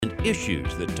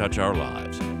issues that touch our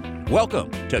lives. Welcome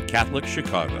to Catholic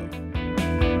Chicago.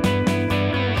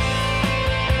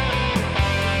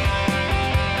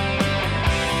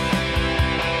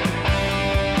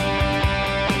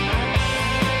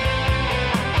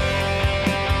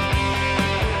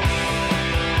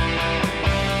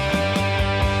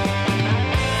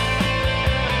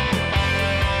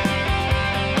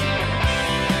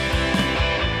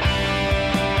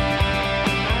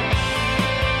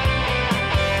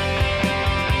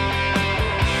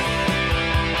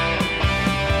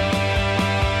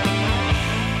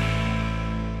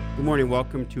 Good morning.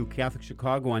 Welcome to Catholic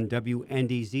Chicago on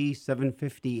WNDZ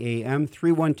 750 AM.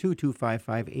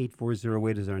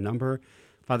 312-255-8408 is our number.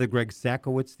 Father Greg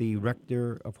Sakowicz, the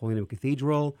rector of Holy Name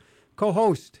Cathedral.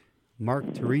 Co-host Mark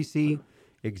Teresi,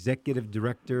 executive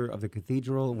director of the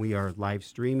cathedral. We are live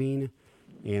streaming,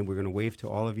 and we're going to wave to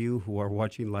all of you who are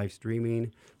watching live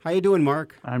streaming. How you doing,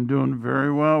 Mark? I'm doing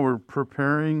very well. We're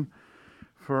preparing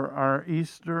for our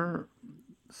Easter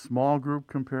small group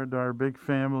compared to our big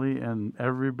family, and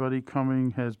everybody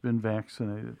coming has been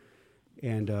vaccinated.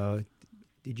 And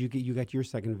did you got your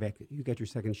second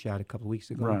shot a couple of weeks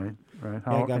ago? Right.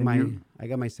 Yeah, I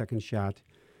got my second shot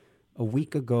a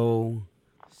week ago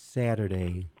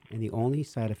Saturday, and the only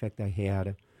side effect I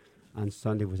had on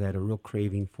Sunday was I had a real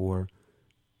craving for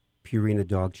Purina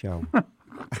dog chow.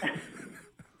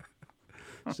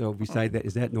 So beside that,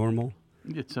 is that normal?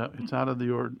 It's out of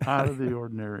the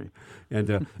ordinary.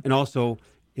 And also,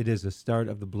 it is the start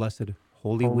of the Blessed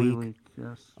Holy Week.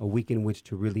 Yes. A week in which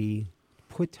to really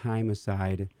put time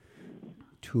aside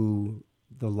to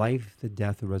the life, the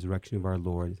death, the resurrection of our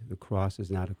Lord. The cross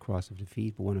is not a cross of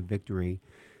defeat, but one of victory.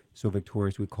 So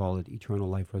victorious, we call it eternal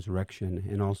life resurrection.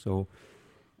 And also,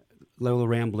 Loyola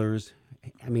Ramblers,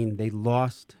 I mean, they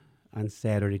lost on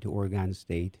Saturday to Oregon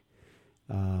State,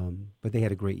 but they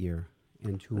had a great year.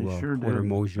 And to Porter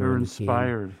Mosier, they're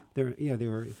inspired.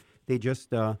 They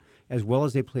just as well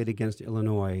as they played against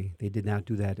Illinois, they did not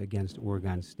do that against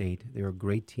Oregon State. They're a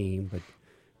great team, but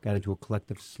got into a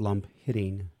collective slump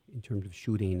hitting in terms of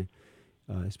shooting,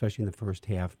 especially in the first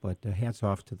half. But hats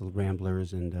off to the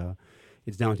Ramblers, and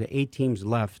it's down to 8 teams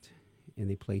left, and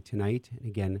they play tonight. And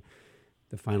again,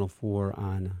 the Final Four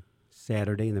on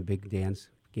Saturday, and the big dance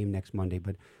game next Monday.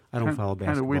 But I don't follow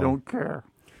basketball. We don't care.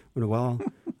 Well,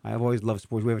 I've always loved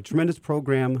sports. We have a tremendous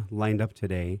program lined up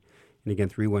today. And again,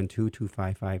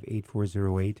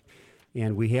 312-255-8408.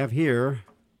 And we have here,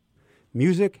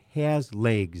 Music Has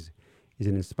Legs is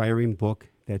an inspiring book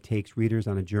that takes readers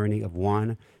on a journey of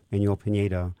Juan Manuel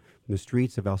Pineda from the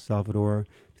streets of El Salvador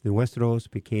to the Nuestros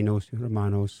Pequeños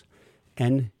Hermanos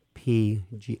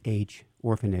NPGH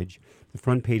Orphanage. The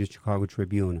front page is Chicago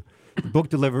Tribune. The book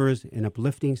delivers an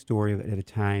uplifting story at a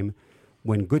time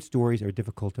when good stories are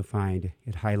difficult to find.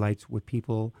 It highlights what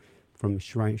people from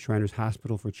Shriners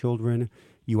Hospital for Children,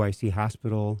 UIC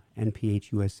Hospital,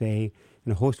 NPH USA,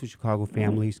 and a host of Chicago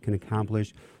families can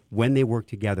accomplish when they work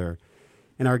together.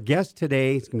 And our guest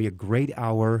today, it's going to be a great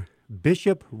hour,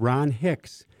 Bishop Ron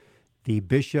Hicks, the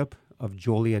Bishop of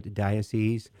Joliet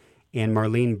Diocese, and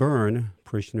Marlene Byrne,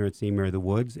 parishioner at St. Mary of the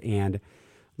Woods. And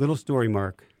little story,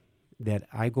 Mark, that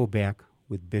I go back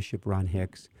with Bishop Ron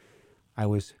Hicks. I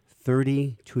was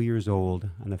 32 years old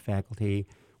on the faculty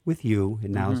with you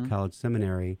at Niles College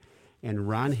Seminary, and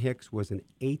Ron Hicks was an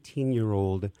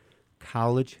 18-year-old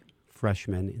college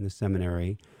freshman in the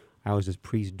seminary. I was his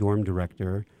priest dorm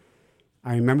director.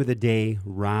 I remember the day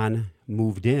Ron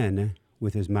moved in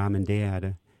with his mom and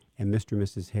dad, and Mr. and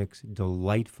Mrs. Hicks,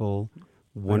 delightful,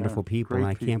 wonderful people, and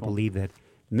I can't believe that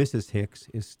Mrs. Hicks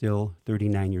is still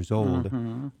 39 years old,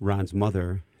 Ron's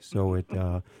mother. So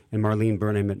and Marlene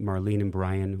Byrne, I met Marlene and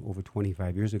Brian over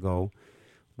 25 years ago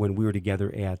when we were together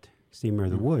at St. Mary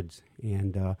of the Woods.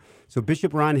 And so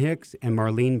Bishop Ron Hicks and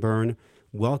Marlene Byrne,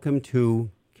 welcome to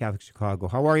Catholic Chicago.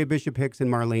 How are you, Bishop Hicks and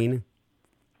Marlene?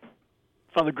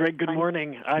 Father Greg, good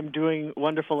morning. I'm doing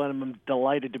wonderful, and I'm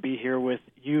delighted to be here with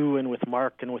you and with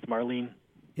Mark and with Marlene.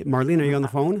 Marlene, are you on the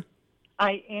phone?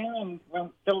 I am.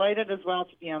 Well, delighted as well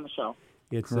to be on the show.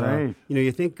 It's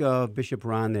you think, Bishop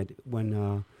Ron, that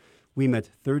when we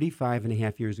met 35 and a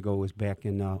half years ago, was back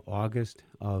in August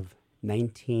of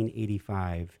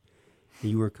 1985.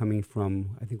 You were coming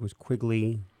from, I think it was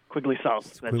Quigley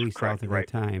South. Quigley South at that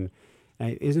time.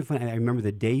 Isn't it funny? I remember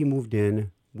the day you moved in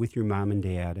with your mom and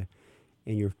dad,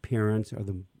 and your parents are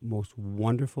the most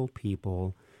wonderful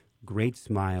people, great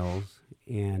smiles,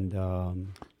 and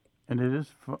it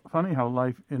is funny how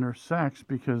life intersects,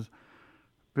 because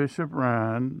Bishop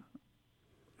Ron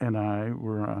and I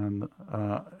were on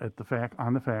the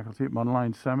faculty at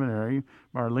Mundelein Seminary.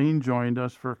 Marlene joined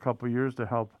us for a couple of years to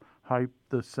help hype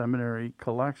the seminary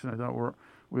collection. I thought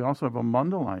we also have a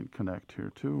Mundelein Connect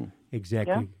here too.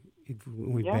 Exactly.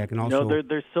 Way Yeah. back, and also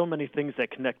there's so many things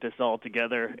that connect us all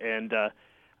together, and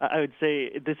I would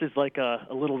say this is like a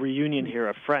little reunion here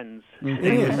of friends It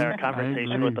is. with our I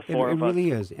conversation agree. with the It four of us.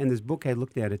 really is. And this book, I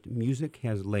looked at it, Music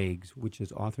Has Legs, which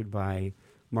is authored by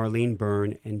Marlene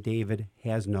Byrne and David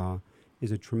Hasnaugh,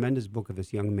 is a tremendous book of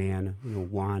this young man,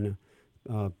 Juan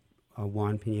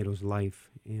Pinedo's life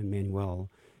and Manuel.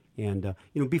 And,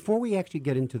 before we actually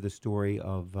get into the story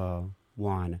of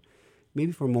Juan,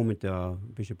 maybe for a moment,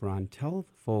 Bishop Ron, tell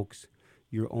folks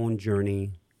your own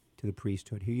journey to the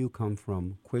priesthood. Here you come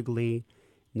from Quigley,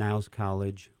 Niles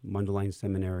College, Mundelein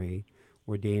Seminary,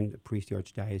 ordained priest, the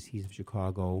Archdiocese of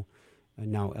Chicago,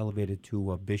 now elevated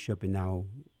to bishop, and now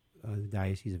the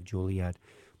Diocese of Joliet.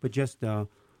 But just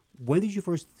when did you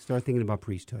first start thinking about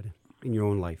priesthood in your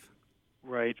own life?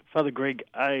 Right. Father Greg,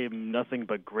 I am nothing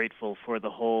but grateful for the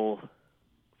whole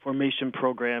formation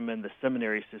program and the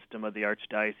seminary system of the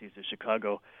Archdiocese of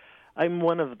Chicago. I'm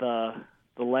one of the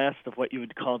last of what you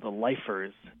would call the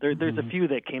lifers. There's a few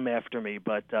that came after me,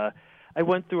 but I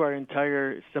went through our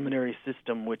entire seminary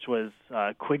system, which was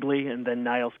Quigley and then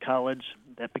Niles College.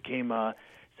 That became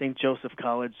St. Joseph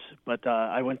College, but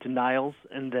I went to Niles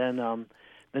and then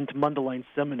to Mundelein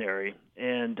Seminary.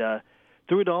 And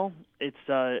through it all,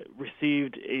 it's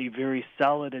received a very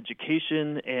solid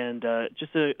education and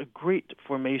just a great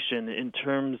formation in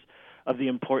terms of the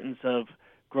importance of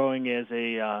growing as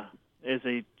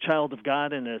a child of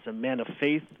God and as a man of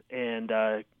faith, and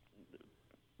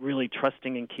really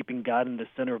trusting and keeping God in the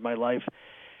center of my life.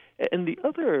 And the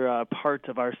other part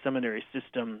of our seminary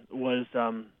system was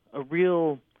a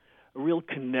real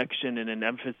connection and an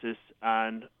emphasis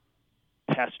on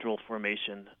pastoral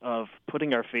formation, of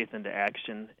putting our faith into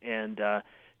action, and to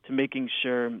making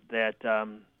sure that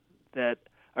that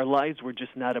our lives were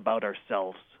just not about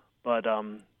ourselves, but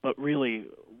really,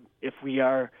 if we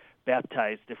are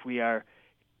baptized, if we are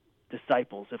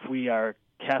disciples, if we are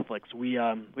Catholics, we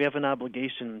have an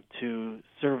obligation to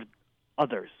serve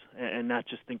others and not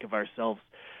just think of ourselves.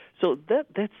 So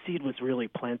that seed was really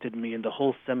planted in me in the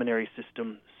whole seminary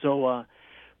system. So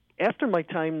after my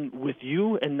time with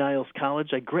you and Niles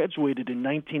College, I graduated in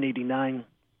 1989,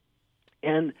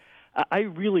 and I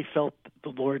really felt the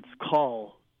Lord's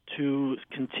call to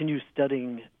continue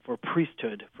studying for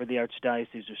priesthood for the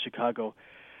Archdiocese of Chicago.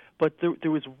 But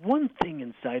there was one thing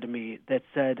inside of me that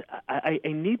said, I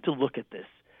need to look at this.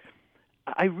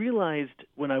 I realized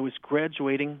when I was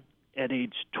graduating at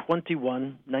age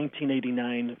 21,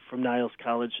 1989, from Niles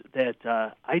College, that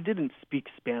I didn't speak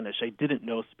Spanish. I didn't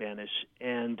know Spanish.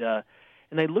 And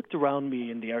I looked around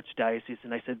me in the Archdiocese,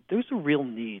 and I said, there's a real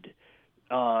need,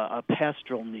 a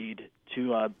pastoral need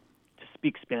to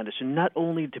speak Spanish, and not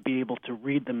only to be able to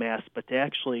read the Mass, but to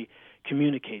actually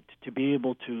communicate, to be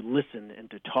able to listen and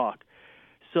to talk.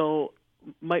 So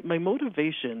my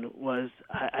motivation was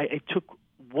I took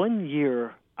 1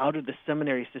 year out of the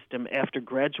seminary system after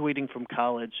graduating from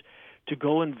college to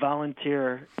go and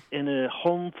volunteer in a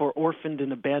home for orphaned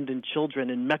and abandoned children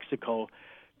in Mexico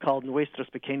called Nuestros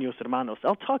Pequeños Hermanos.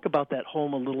 I'll talk about that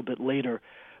home a little bit later,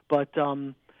 but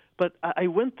I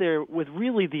went there with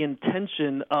really the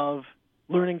intention of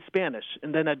learning Spanish,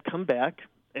 and then I'd come back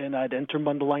and I'd enter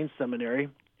Mundelein Seminary,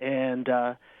 and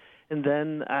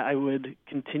then I would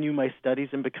continue my studies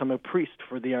and become a priest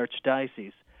for the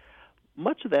Archdiocese.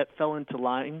 Much of that fell into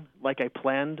line like I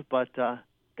planned, but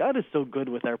God is so good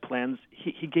with our plans.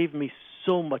 He gave me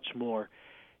so much more.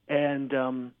 And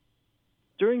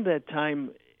during that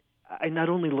time, I not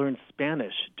only learned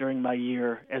Spanish during my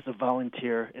year as a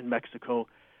volunteer in Mexico,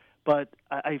 but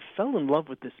I fell in love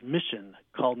with this mission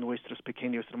called Nuestros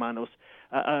Pequeños Hermanos,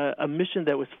 a mission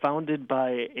that was founded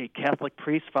by a Catholic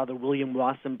priest, Father William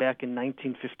Lawson, back in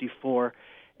 1954.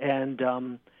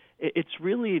 And it's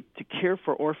really to care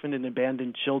for orphaned and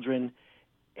abandoned children.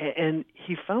 And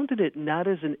he founded it not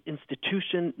as an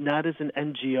institution, not as an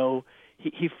NGO.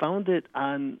 He founded it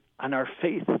on our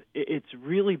faith. It's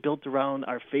really built around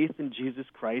our faith in Jesus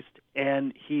Christ,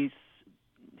 and he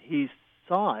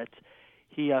saw it.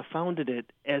 He founded it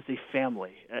as a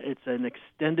family. It's an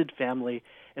extended family,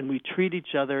 and we treat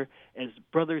each other as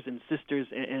brothers and sisters,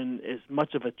 and as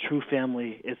much of a true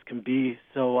family as can be.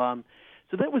 So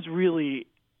that was really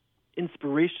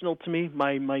inspirational to me,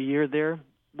 my year there.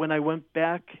 When I went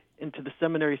back into the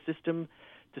seminary system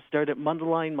to start at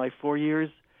Mundelein, my 4 years,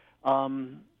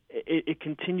 it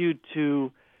continued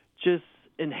to just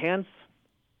enhance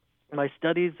my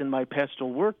studies and my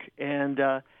pastoral work, and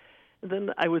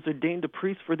then I was ordained a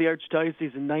priest for the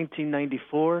Archdiocese in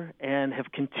 1994, and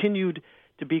have continued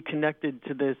to be connected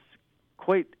to this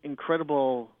quite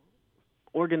incredible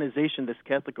organization, this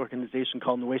Catholic organization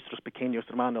called Nuestros Pequeños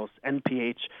Hermanos,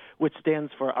 NPH, which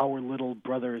stands for Our Little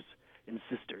Brothers and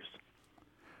Sisters.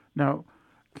 Now,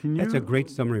 can you... That's a great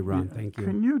summary, Ron. Thank you.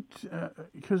 Can you,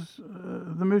 because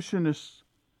the mission is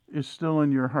still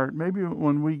in your heart. Maybe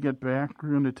when we get back,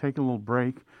 we're going to take a little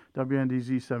break.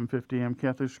 WNDZ 750 AM,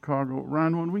 Catholic Chicago.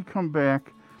 Ron, when we come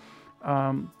back,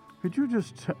 could you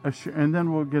just share, and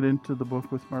then we'll get into the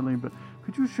book with Marlene, but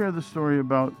could you share the story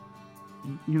about,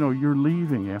 you're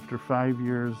leaving after 5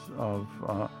 years of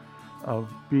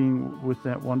being with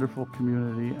that wonderful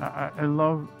community? I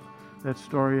love that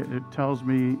story. It tells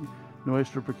me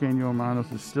Nuestro Pequeño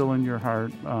Hermanos is still in your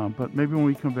heart, but maybe when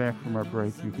we come back from our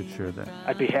break, you could share that.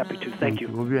 I'd be happy to. Thank you.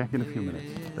 We'll be back in a few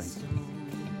minutes. Thanks.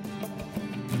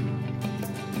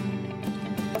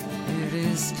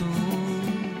 Eres tú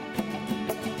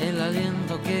el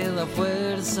aliento que da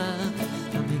fuerza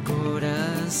a mi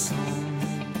corazón.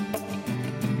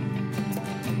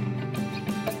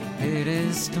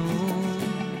 Eres tú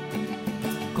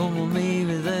como mi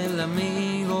vida el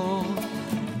amigo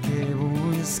que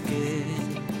busqué,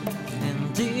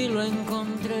 en ti lo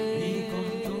encontré.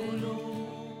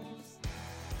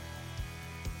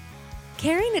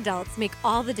 Caring adults make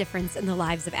all the difference in the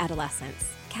lives of adolescents.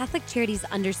 Catholic Charities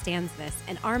understands this,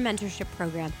 and our mentorship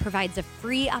program provides a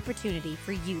free opportunity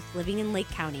for youth living in Lake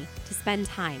County to spend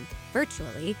time,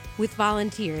 virtually, with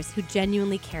volunteers who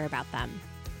genuinely care about them.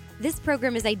 This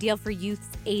program is ideal for youths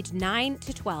age 9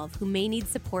 to 12 who may need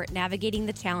support navigating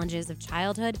the challenges of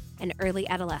childhood and early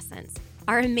adolescence.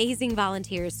 Our amazing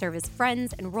volunteers serve as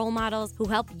friends and role models who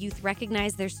help youth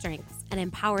recognize their strengths and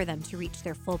empower them to reach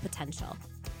their full potential.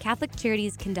 Catholic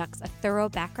Charities conducts a thorough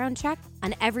background check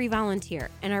on every volunteer,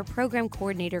 and our program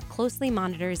coordinator closely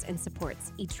monitors and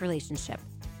supports each relationship.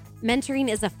 Mentoring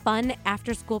is a fun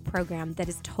after-school program that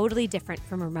is totally different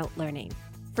from remote learning.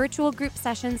 Virtual group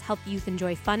sessions help youth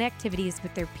enjoy fun activities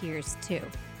with their peers, too.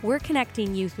 We're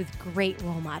connecting youth with great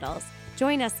role models.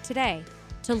 Join us today.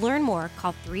 To learn more,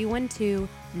 call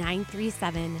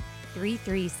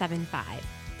 312-937-3375.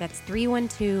 That's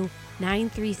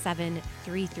 312-937-3375.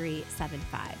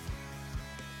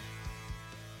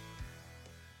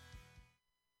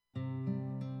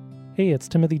 Hey, it's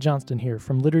Timothy Johnston here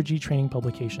from Liturgy Training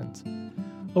Publications.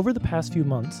 Over the past few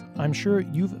months, I'm sure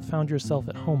you've found yourself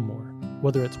at home more,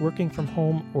 whether it's working from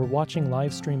home or watching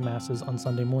live stream masses on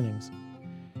Sunday mornings.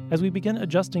 As we began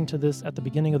adjusting to this at the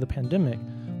beginning of the pandemic,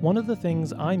 one of the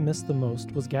things I missed the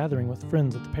most was gathering with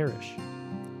friends at the parish.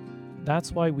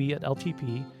 That's why we at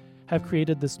LTP have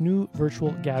created this new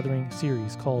virtual gathering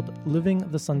series called Living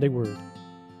the Sunday Word.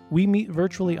 We meet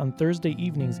virtually on Thursday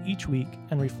evenings each week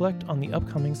and reflect on the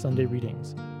upcoming Sunday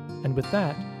readings. And with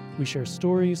that, we share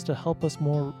stories to help us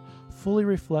more fully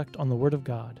reflect on the Word of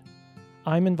God.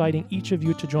 I'm inviting each of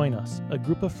you to join us, a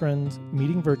group of friends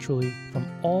meeting virtually from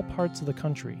all parts of the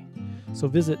country. So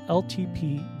visit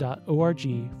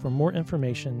ltp.org for more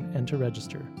information and to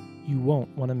register. You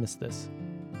won't want to miss this.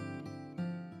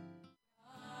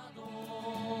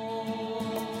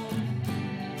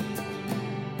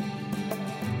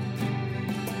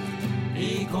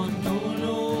 Y con tu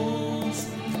luz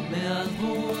me has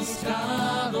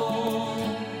buscado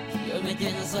y hoy me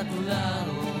tienes a tu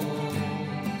lado.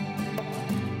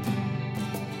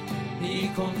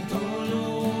 Y con tu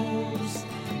luz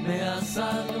me has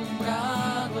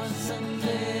alumbrado el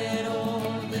sendero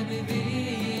de mi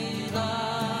vida,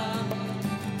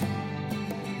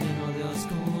 lleno de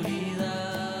oscuridad.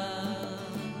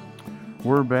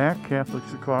 We're back, Catholic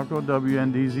Chicago,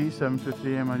 WNDZ,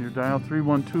 750 AM on your dial,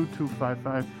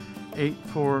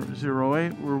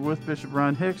 312-255-8408. We're with Bishop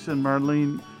Ron Hicks and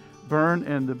Marlene Byrne,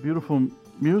 and the beautiful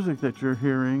music that you're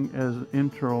hearing as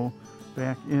intro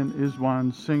back in is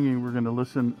Juan singing. We're going to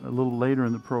listen a little later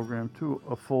in the program to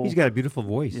a full... He's got a beautiful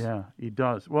voice. Yeah, he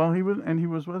does. Well, he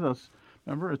was with us.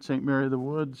 Remember, at St. Mary of the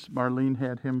Woods, Marlene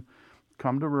had him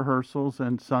come to rehearsals,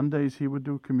 and Sundays he would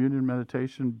do communion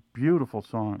meditation. Beautiful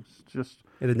songs. Just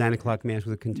At a 9 o'clock mass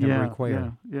with a contemporary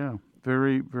choir. Yeah.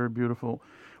 Very, very beautiful.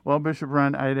 Well, Bishop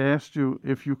Ron, I'd asked you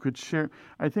if you could share,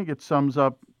 I think it sums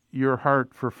up your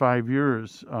heart for 5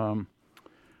 years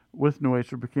with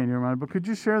Nuestro Pequeño Hermano, but could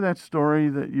you share that story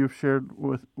that you've shared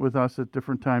with us at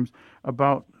different times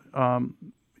about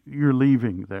your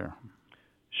leaving there?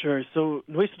 Sure. So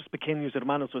Nuestros Pequeños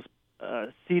Hermanos was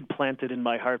seed planted in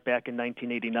my heart back in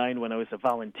 1989 when I was a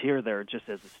volunteer there just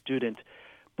as a student.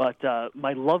 But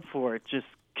my love for it just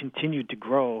continued to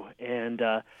grow. And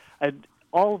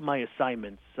all of my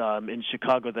assignments in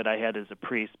Chicago that I had as a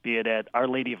priest, be it at Our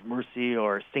Lady of Mercy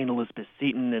or St. Elizabeth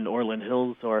Seton in Orland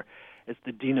Hills or as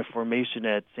the Dean of Formation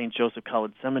at St. Joseph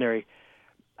College Seminary,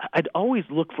 I'd always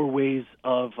look for ways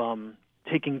of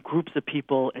taking groups of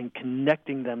people and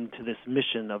connecting them to this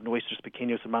mission of Nuestros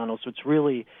Pequeños Hermanos, which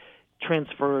really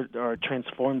transformed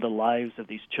the lives of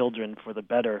these children for the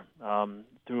better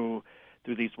through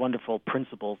these wonderful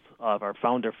principles of our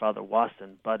founder, Father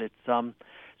Wasson. But it's so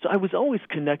I was always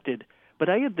connected, but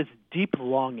I had this deep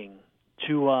longing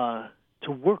to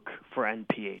work for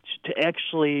NPH, to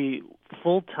actually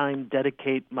full-time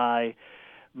dedicate my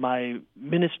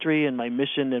ministry and my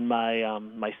mission and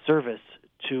my service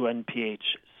to NPH.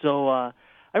 So I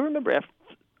remember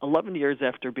 11 years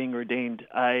after being ordained,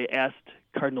 I asked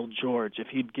Cardinal George if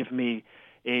he'd give me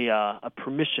a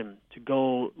permission to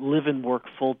go live and work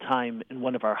full-time in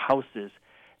one of our houses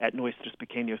at Nuestros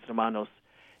Pequeños Hermanos.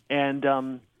 And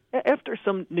after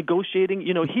some negotiating,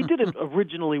 he didn't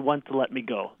originally want to let me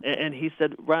go. And he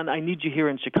said, Ron, I need you here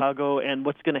in Chicago, and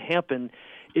what's going to happen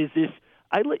is if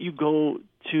I let you go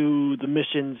to the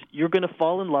missions, you're going to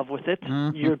fall in love with it,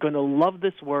 you're going to love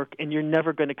this work, and you're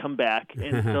never going to come back.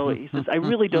 And so he says, I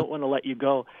really don't want to let you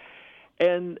go.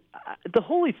 And the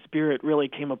Holy Spirit really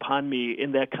came upon me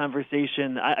in that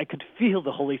conversation. I could feel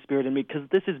the Holy Spirit in me because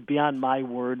this is beyond my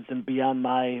words and beyond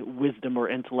my wisdom or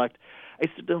intellect. I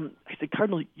said,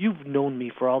 Cardinal, you've known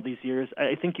me for all these years.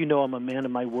 I think you know I'm a man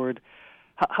of my word.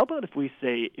 How about if we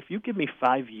say, if you give me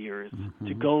 5 years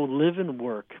to go live and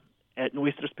work at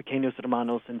Nuestros Pequeños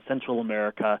Hermanos in Central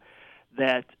America,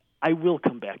 that I will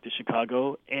come back to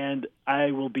Chicago, and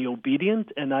I will be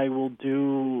obedient, and I will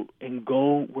do and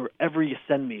go wherever you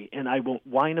send me, and I won't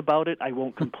whine about it, I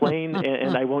won't complain,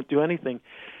 and I won't do anything.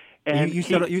 And you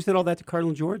said all that to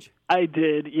Cardinal George? I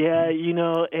did, yeah,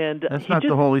 and that's not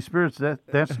the Holy Spirit.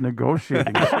 That's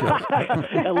negotiating skills.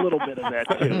 A little bit of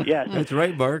that too. Yes, that's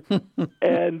right, Mark.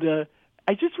 And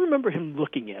I just remember him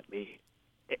looking at me,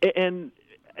 and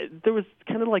there was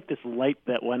kind of like this light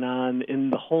that went on in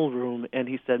the whole room, and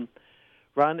he said,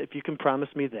 Ron, if you can promise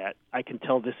me that, I can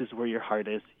tell this is where your heart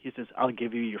is. He says, I'll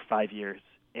give you your 5 years.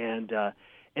 And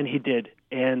he did.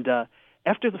 And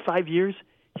after the 5 years,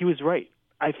 he was right.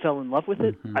 I fell in love with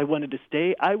it. I wanted to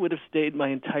stay. I would have stayed my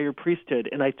entire priesthood,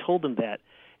 and I told him that.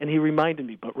 And he reminded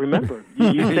me, but remember,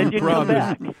 you said you'd come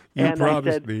back. You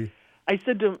promised me. I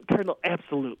said to him, Cardinal,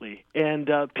 absolutely. And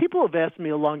people have asked me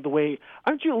along the way,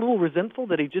 aren't you a little resentful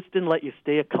that he just didn't let you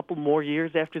stay a couple more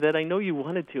years after that? I know you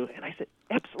wanted to. And I said,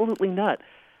 absolutely not.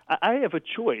 I have a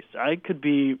choice. I could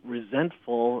be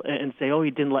resentful and say, oh,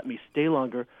 he didn't let me stay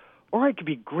longer. Or I could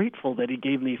be grateful that he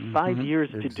gave me 5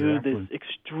 years to do this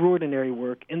extraordinary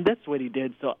work. And that's what he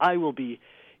did. So I will be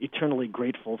eternally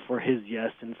grateful for his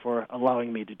yes and for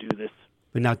allowing me to do this.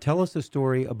 But now tell us the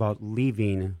story about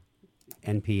leaving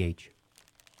NPH.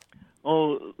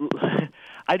 Oh,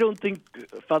 I don't think,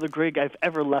 Father Greg, I've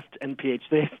ever left NPH.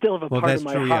 They still have a part of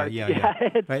my heart. Yeah.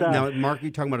 Right? Now, Mark, you're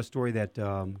talking about a story that,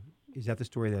 is that the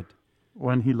story that?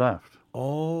 When he left.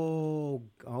 Oh,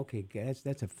 okay.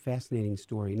 That's a fascinating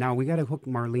story. Now, we got to hook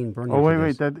Marlene Burney. Oh,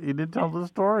 wait. He didn't tell the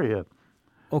story yet.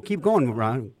 Oh, keep going,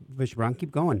 Bishop Ron.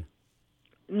 Keep going.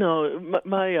 No,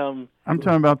 my I'm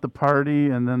talking about the party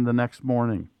and then the next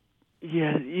morning.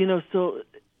 Yeah, so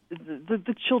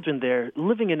the children there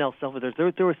living in El Salvador,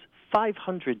 there was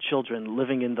 500 children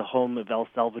living in the home of El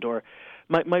Salvador.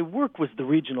 My work was the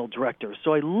regional director,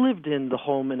 so I lived in the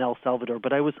home in El Salvador,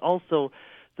 but I was also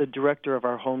the director of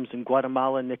our homes in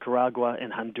Guatemala, Nicaragua,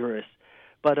 and Honduras.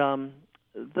 But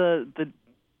the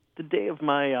day of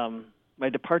my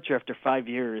departure after 5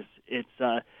 years, it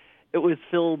was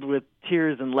filled with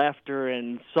tears and laughter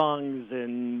and songs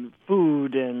and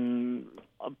food and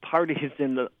parties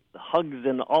and the hugs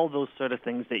and all those sort of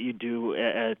things that you do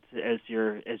as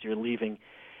you're leaving,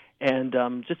 and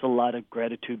just a lot of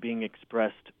gratitude being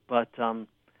expressed. But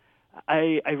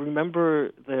I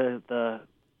remember the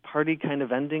party kind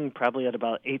of ending probably at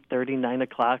about 8:30, 9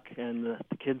 o'clock, and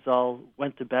the kids all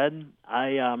went to bed.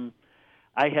 I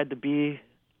had to be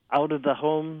out of the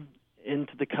home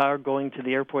into the car going to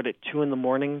the airport at 2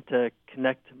 a.m. to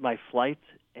connect my flight,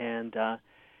 and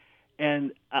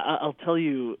I'll tell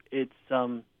you, it's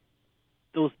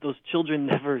those children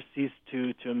never ceased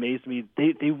to amaze me.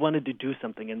 They wanted to do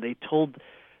something, and they told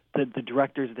the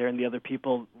directors there and the other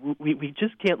people, we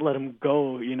just can't let him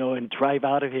go, and drive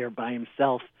out of here by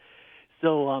himself.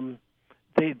 So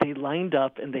they lined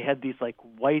up, and they had these like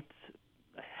white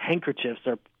handkerchiefs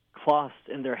or cloths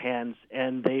in their hands,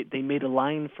 and they made a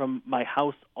line from my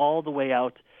house all the way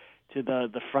out to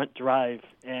the front drive,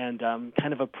 and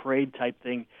kind of a parade type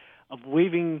thing of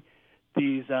waving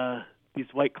these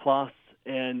white cloths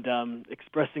and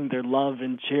expressing their love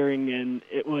and cheering, and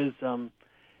it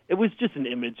was just an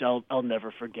image I'll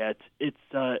never forget. It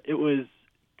was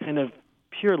kind of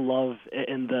pure love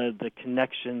and the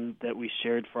connection that we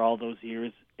shared for all those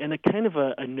years. and a kind of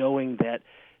a knowing that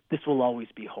this will always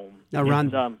be home. Now,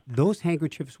 Ron, those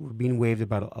handkerchiefs were being waved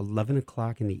about 11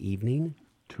 o'clock in the evening?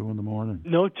 2 in the morning.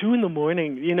 No, 2 in the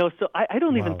morning. So I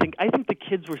don't even Wow. think. I think the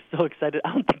kids were so excited.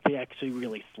 I don't think they actually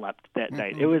really slept that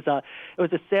night. It was a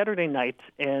Saturday night,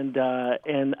 and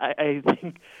I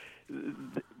think,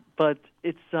 but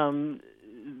it's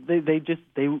they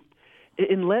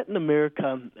in Latin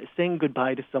America, saying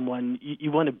goodbye to someone,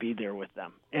 you want to be there with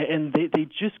them, and they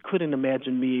just couldn't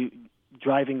imagine me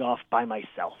driving off by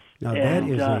myself. Now, that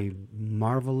is a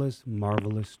marvelous,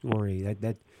 marvelous story.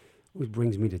 That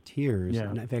brings me to tears. Yeah.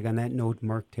 And in fact, on that note,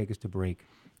 Mark, take us to break.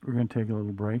 We're going to take a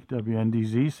little break.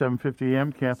 WNDZ, 750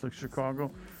 AM, Catholic Chicago,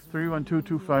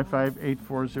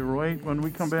 312-255-8408. When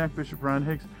we come back, Bishop Ron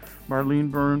Hicks,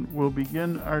 Marlene Byrne will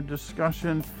begin our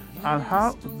discussion on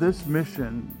how this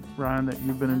mission, Ron, that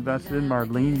you've been invested in,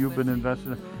 Marlene, you've been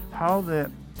invested in, how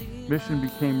that mission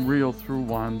became real through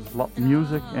Juan's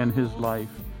music and his life.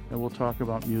 And we'll talk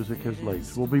about music as late.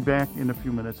 We'll be back in a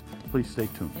few minutes. Please stay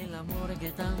tuned. El amor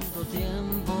que tanto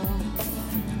tiempo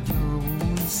yo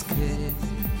busqué.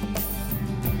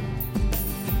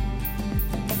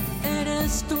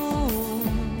 Eres tú,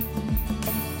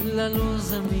 la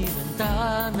luz de mi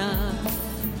ventana.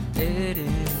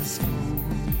 Eres tú.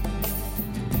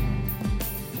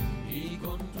 Y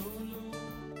con tu luz.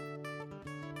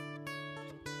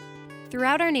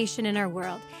 Throughout our nation and our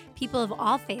world, people of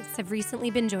all faiths have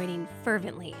recently been joining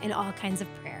fervently in all kinds of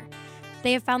prayer.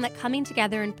 They have found that coming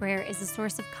together in prayer is a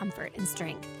source of comfort and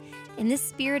strength. In this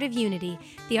spirit of unity,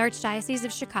 the Archdiocese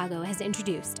of Chicago has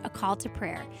introduced a call to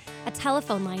prayer, a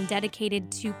telephone line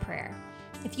dedicated to prayer.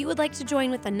 If you would like to join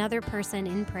with another person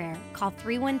in prayer, call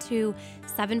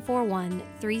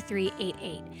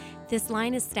 312-741-3388. This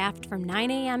line is staffed from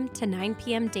 9 a.m. to 9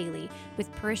 p.m. daily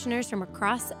with parishioners from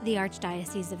across the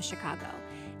Archdiocese of Chicago.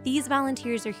 These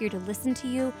volunteers are here to listen to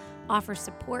you, offer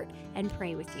support, and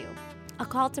pray with you. A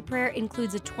call to prayer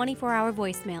includes a 24-hour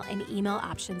voicemail and email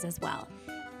options as well.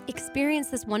 Experience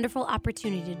this wonderful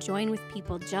opportunity to join with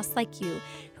people just like you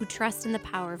who trust in the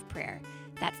power of prayer.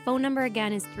 That phone number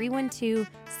again is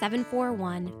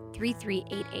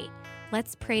 312-741-3388.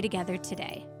 Let's pray together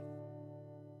today.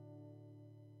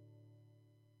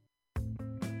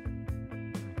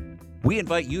 We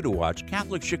invite you to watch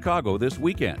Catholic Chicago this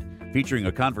weekend, featuring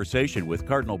a conversation with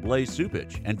Cardinal Blaise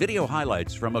Cupich and video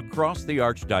highlights from across the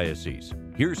Archdiocese.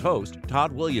 Here's host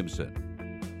Todd Williamson.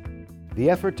 The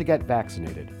effort to get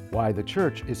vaccinated, why the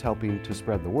Church is helping to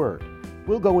spread the word.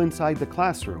 We'll go inside the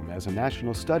classroom as a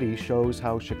national study shows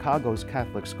how Chicago's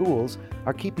Catholic schools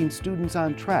are keeping students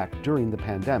on track during the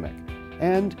pandemic.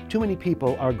 And too many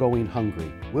people are going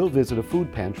hungry. We'll visit a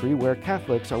food pantry where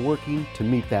Catholics are working to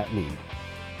meet that need.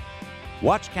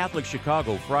 Watch Catholic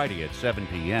Chicago Friday at 7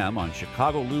 p.m. on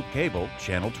Chicago Loop Cable,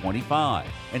 Channel 25,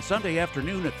 and Sunday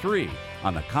afternoon at 3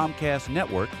 on the Comcast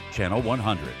Network, Channel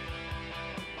 100.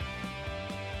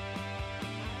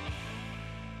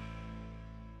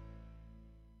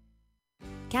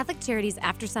 Catholic Charities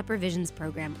After Supper Visions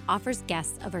program offers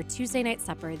guests of our Tuesday night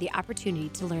supper the opportunity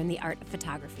to learn the art of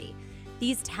photography.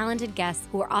 These talented guests,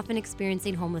 who are often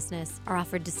experiencing homelessness, are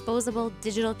offered disposable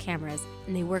digital cameras,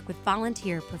 and they work with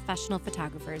volunteer professional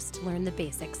photographers to learn the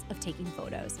basics of taking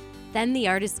photos. Then the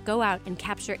artists go out and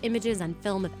capture images on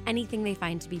film of anything they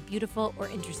find to be beautiful or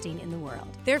interesting in the world.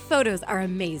 Their photos are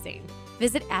amazing.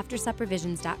 Visit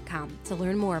AfterSupperVisions.com to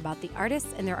learn more about the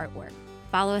artists and their artwork.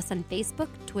 Follow us on Facebook,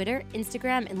 Twitter,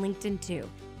 Instagram, and LinkedIn too.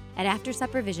 At After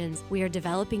Supper Visions, we are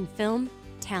developing film,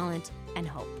 talent, and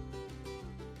hope.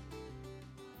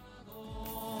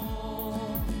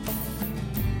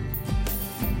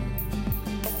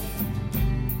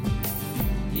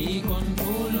 Y con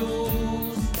tu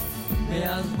luz me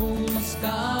has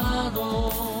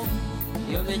buscado,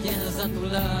 y hoy me tienes a tu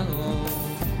lado.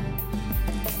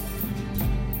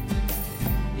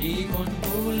 Y con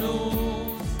tu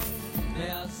luz me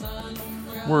has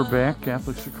alumbrado. We're back,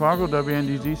 Catholic Chicago,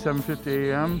 WNDZ 750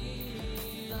 AM.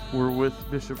 We're with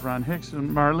Bishop Ron Hicks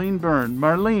and Marlene Byrne.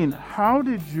 Marlene, how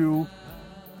did you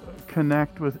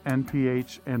connect with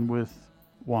NPH and with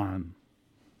Juan?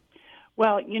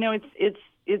 Well, it's.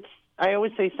 I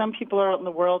always say some people are out in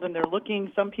the world and they're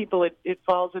looking. Some people it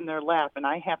falls in their lap, and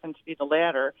I happen to be the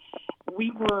latter.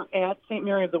 We were at St.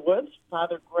 Mary of the Woods.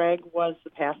 Father Greg was the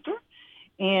pastor,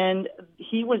 and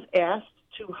he was asked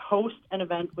to host an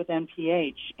event with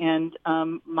NPH. And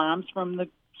moms from the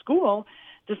school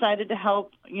decided to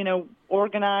help,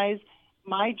 organize.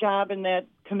 My job in that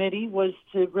committee was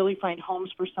to really find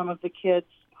homes for some of the kids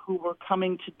who were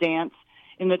coming to dance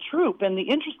in the troupe. And the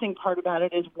interesting part about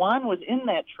it is Juan was in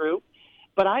that troupe,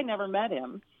 but I never met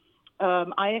him.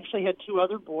 I actually had two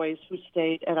other boys who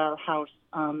stayed at our house,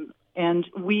 and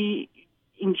we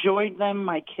enjoyed them.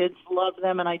 My kids loved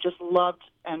them, and I just loved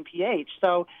NPH.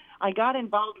 So I got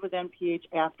involved with NPH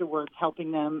afterwards,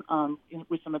 helping them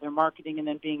with some of their marketing and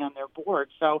then being on their board.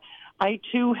 So I,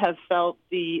 too, have felt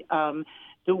the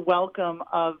welcome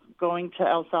of going to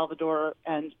El Salvador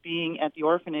and being at the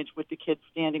orphanage with the kids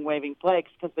standing waving flags,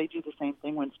 because they do the same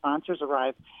thing when sponsors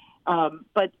arrive.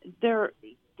 But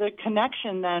the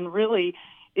connection then really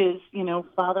is,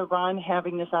 Father Ron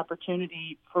having this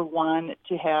opportunity for Juan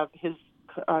to have his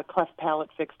cleft palate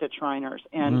fixed at Shriners.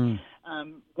 And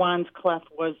Juan's cleft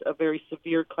was a very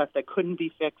severe cleft that couldn't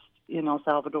be fixed in El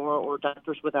Salvador, or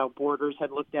Doctors Without Borders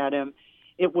had looked at him.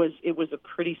 It was a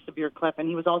pretty severe cleft, and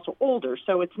he was also older,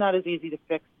 so it's not as easy to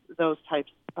fix those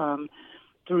types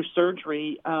through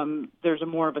surgery. There's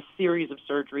more of a series of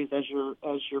surgeries as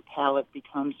your palate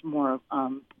becomes more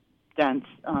dense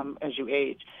as you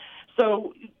age.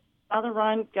 So Father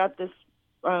Ron got this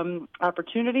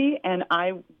opportunity, and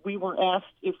we were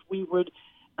asked if we would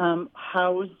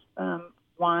house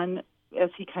Juan as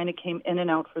he kind of came in and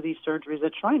out for these surgeries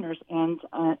at Shriners, and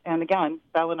again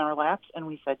fell in our laps, and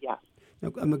we said yes. Now,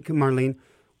 Marlene,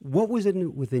 what was it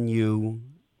within you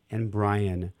and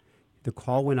Brian? The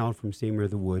call went out from St. Mary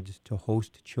of the Woods to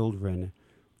host children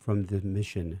from the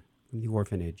mission, from the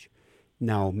orphanage.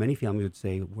 Now, many families would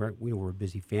say, we're a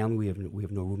busy family. We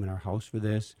have no room in our house for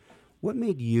this. What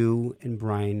made you and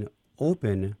Brian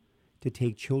open to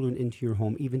take children into your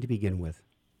home, even to begin with?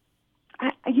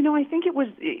 I think it was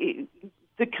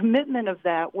the commitment of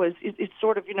that was it's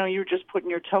sort of, you're just putting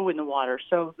your toe in the water.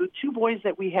 So the two boys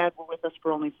that we had were with us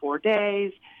for only 4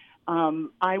 days.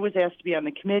 I was asked to be on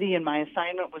the committee, and my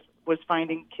assignment was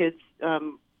finding kids.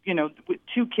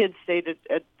 Two kids stayed at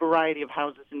a variety of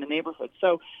houses in the neighborhood.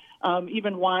 So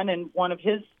even Juan and one of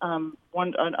his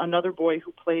another boy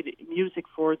who played music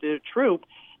for the troupe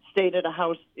stayed at a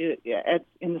house in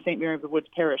the St. Mary of the Woods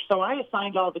parish. So I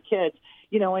assigned all the kids,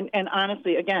 and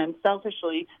honestly, again,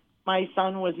 selfishly, my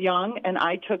son was young, and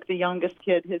I took the youngest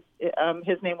kid.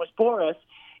 His name was Boris,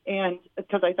 and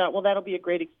because I thought, well, that'll be a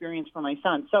great experience for my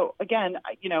son. So again,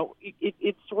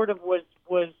 it sort of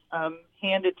was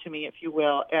handed to me, if you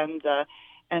will,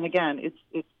 and again,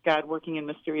 it's God working in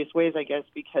mysterious ways, I guess,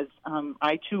 because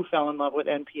I too fell in love with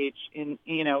NPH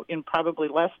in probably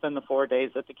less than the 4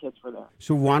 days that the kids were there.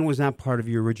 So Juan was not part of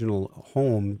your original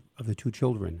home of the two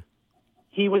children.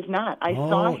 He was not. I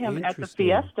saw him at the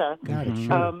fiesta, Got it,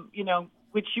 sure.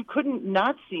 Which you couldn't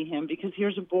not see him, because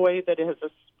here's a boy that has a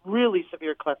really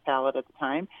severe cleft palate at the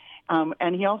time,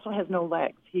 and he also has no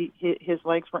legs. His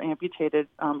legs were amputated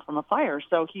from a fire,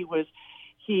 so he would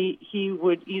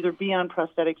either be on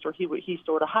prosthetics or he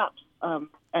sort of hops.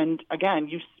 And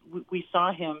again, we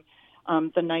saw him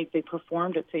the night they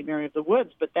performed at St. Mary of the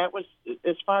Woods, but that was,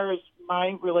 as far as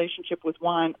my relationship with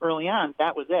Juan early on,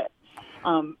 that was it.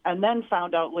 And then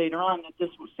found out later on that this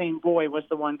same boy was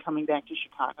the one coming back to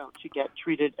Chicago to get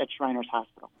treated at Shriners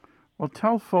Hospital. Well,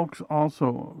 tell folks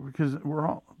also, because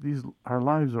our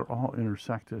lives are all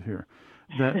intersected here,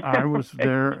 that I was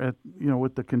there at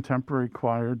with the contemporary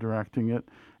choir directing it,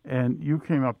 and you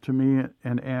came up to me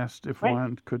and asked if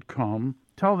Juan could come.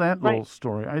 Tell that little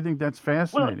story. I think that's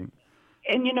fascinating. Well,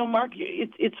 and Mark,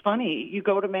 it's funny. You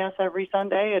go to Mass every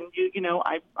Sunday, and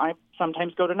I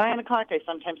sometimes go to 9 o'clock. I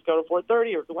sometimes go to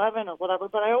 4:30 or 11 or whatever.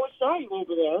 But I always saw you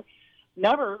over there.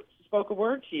 Never spoke a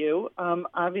word to you.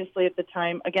 Obviously, at the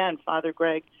time, again, Father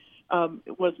Greg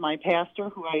was my pastor,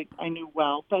 who I knew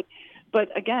well.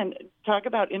 But again, talk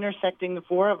about intersecting the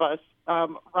four of us.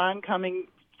 Ron coming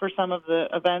for some of the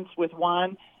events with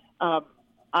Juan.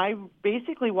 I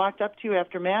basically walked up to you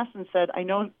after Mass and said, I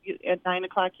know at 9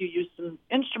 o'clock you used some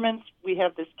instruments. We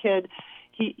have this kid.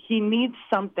 He needs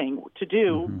something to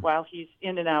do while he's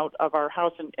in and out of our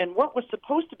house. And what was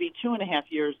supposed to be 2.5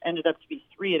 years ended up to be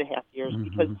 3.5 years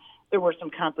because there were some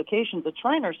complications at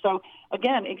Shriners. So,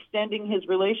 again, extending his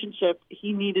relationship,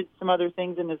 he needed some other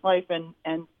things in his life,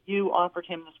 and you offered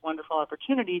him this wonderful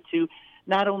opportunity to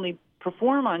not only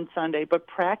perform on Sunday, but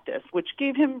practice, which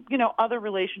gave him, other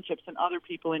relationships and other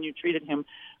people, and you treated him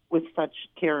with such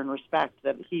care and respect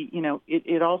that he,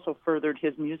 it also furthered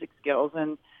his music skills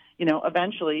and,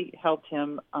 eventually helped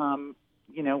him,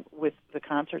 with the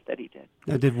concert that he did.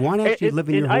 Now, did Juan actually live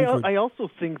in your home? I also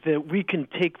think that we can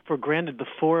take for granted, the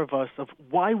four of us, of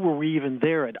why were we even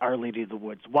there at Our Lady of the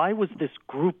Woods? Why was this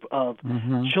group of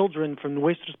children from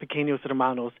Nuestros Pequeños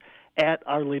Hermanos at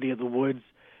Our Lady of the Woods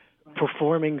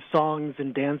performing songs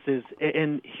and dances?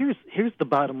 And here's the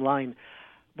bottom line.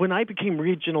 When I became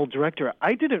regional director,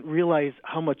 I didn't realize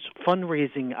how much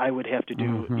fundraising I would have to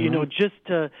do, just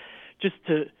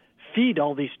to feed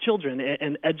all these children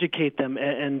and educate them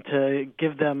and to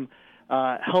give them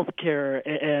health care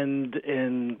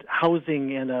and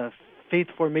housing and a faith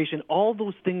formation, all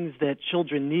those things that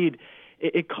children need,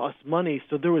 it costs money.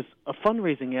 So there was a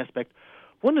fundraising aspect.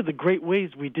 One of the great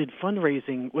ways we did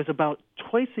fundraising was about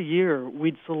twice a year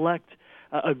we'd select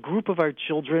a group of our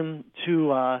children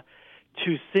to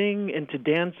sing and to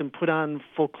dance and put on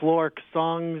folkloric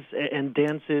songs and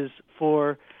dances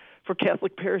for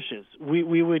Catholic parishes.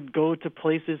 We would go to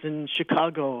places in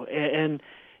Chicago and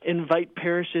invite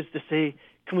parishes to say,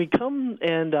 can we come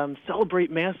and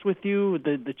celebrate Mass with you?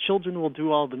 The children will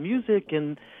do all the music,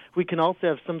 and we can also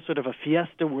have some sort of a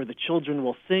fiesta where the children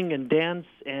will sing and dance,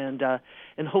 and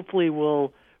hopefully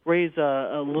we'll raise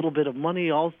a little bit of money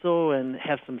also and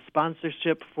have some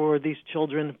sponsorship for these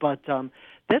children. But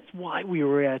that's why we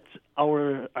were at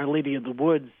Our Lady of the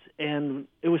Woods, and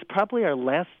it was probably our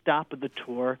last stop of the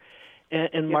tour.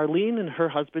 And Marlene and her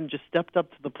husband just stepped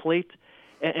up to the plate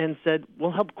and said,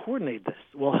 we'll help coordinate this.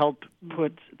 We'll help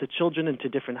put the children into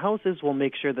different houses. We'll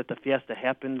make sure that the fiesta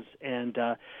happens. And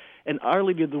Our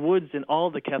Lady of the Woods and all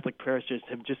the Catholic parishes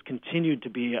have just continued to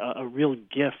be a real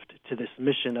gift to this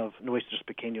mission of Nuestros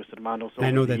Pequeños Hermanos.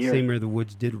 I know that St. Mary of the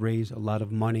Woods did raise a lot of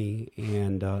money,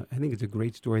 and I think it's a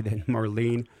great story that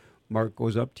Mark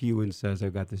goes up to you and says,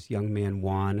 I've got this young man,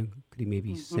 Juan. Could he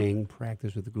maybe sing,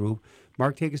 practice with the group?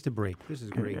 Mark, take us to break. This is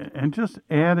great. And just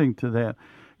adding to that,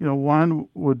 Juan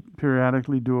would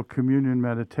periodically do a communion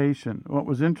meditation. What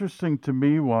was interesting to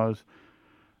me was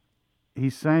he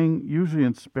sang usually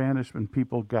in Spanish when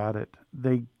people got it.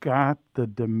 They got the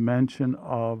dimension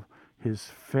of his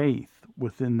faith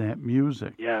within that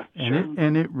music. Yeah,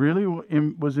 and it really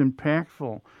was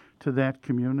impactful to that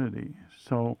community.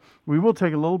 So we will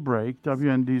take a little break.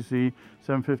 WNDZ,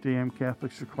 750 AM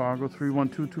Catholic Chicago,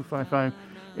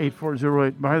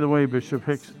 312-255-8408. By the way, Bishop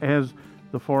Hicks, as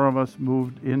the four of us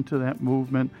moved into that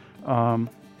movement,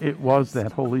 it was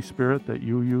that Holy Spirit that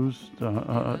you used,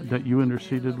 that you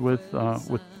interceded with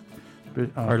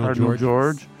Cardinal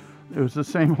George. It was the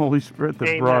same Holy Spirit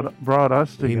that brought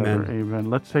us together. Amen.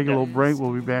 Let's take a little break.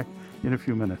 We'll be back in a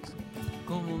few minutes.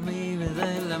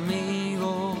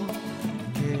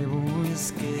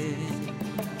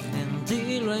 En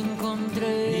ti lo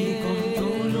encontré y con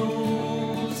tu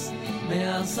luz me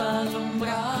has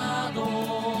alumbrado.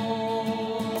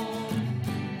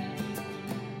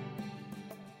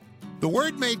 The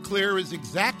Word Made Clear is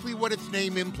exactly what its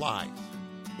name implies.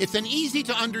 It's an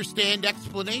easy-to-understand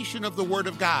explanation of the Word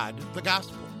of God, the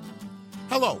Gospel.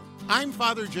 Hello, I'm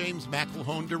Father James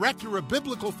McElhone, Director of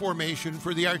Biblical Formation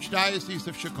for the Archdiocese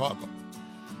of Chicago.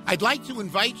 I'd like to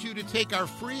invite you to take our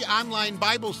free online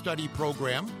Bible study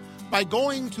program by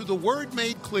going to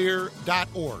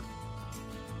thewordmadeclear.org.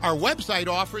 Our website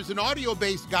offers an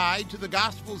audio-based guide to the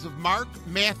Gospels of Mark,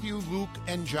 Matthew, Luke,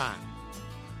 and John.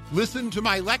 Listen to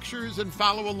my lectures and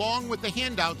follow along with the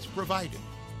handouts provided.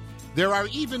 There are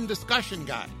even discussion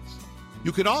guides.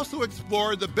 You can also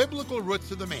explore the biblical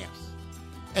roots of the Mass.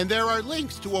 And there are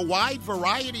links to a wide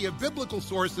variety of biblical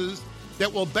sources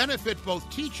that will benefit both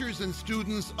teachers and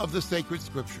students of the sacred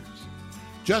scriptures.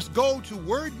 Just go to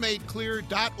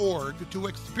wordmadeclear.org to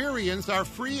experience our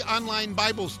free online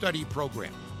Bible study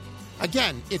program.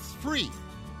 Again, it's free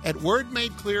at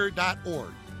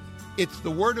wordmadeclear.org. It's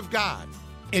the Word of God.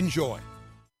 Enjoy.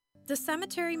 The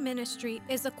Cemetery Ministry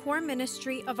is a core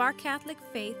ministry of our Catholic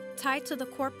faith tied to the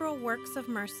corporal works of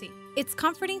mercy. It's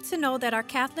comforting to know that our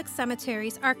Catholic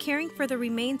cemeteries are caring for the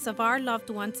remains of our loved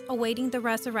ones awaiting the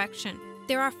resurrection.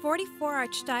 There are 44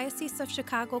 Archdiocese of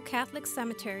Chicago Catholic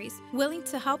cemeteries willing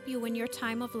to help you in your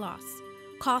time of loss.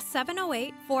 Call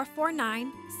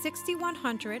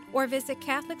 708-449-6100 or visit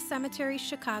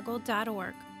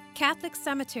CatholicCemeteriesChicago.org. Catholic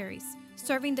Cemeteries,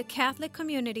 serving the Catholic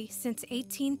community since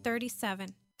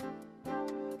 1837.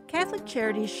 Catholic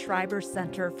Charities Schreiber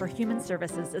Center for Human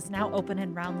Services is now open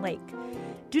in Round Lake.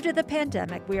 Due to the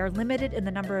pandemic, we are limited in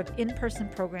the number of in-person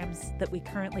programs that we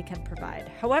currently can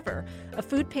provide. However, a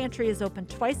food pantry is open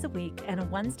twice a week, and a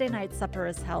Wednesday night supper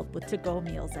is held with to-go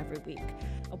meals every week.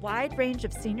 A wide range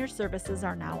of senior services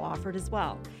are now offered as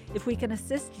well. If we can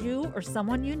assist you or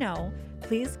someone you know,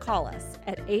 please call us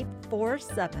at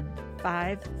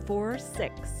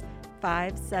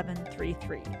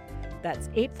 847-546-5733. That's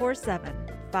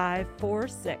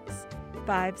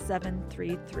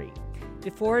 847-546-5733.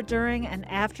 Before, during, and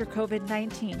after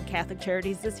COVID-19, Catholic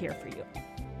Charities is here for you.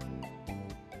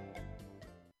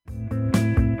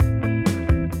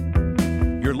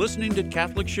 You're listening to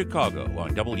Catholic Chicago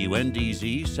on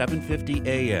WNDZ 750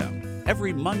 AM.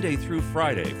 Every Monday through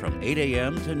Friday from 8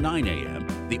 a.m. to 9 a.m.,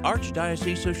 the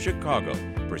Archdiocese of Chicago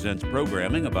presents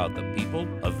programming about the people,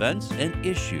 events, and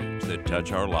issues that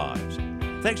touch our lives.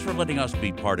 Thanks for letting us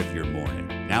be part of your morning.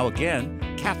 Now again,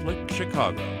 Catholic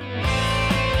Chicago.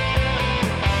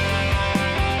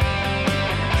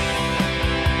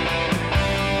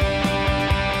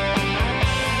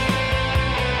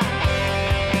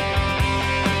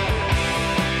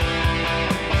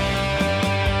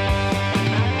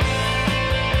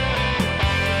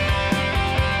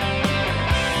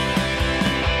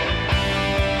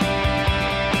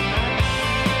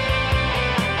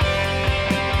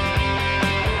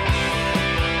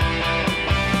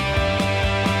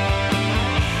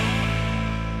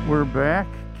 We're back,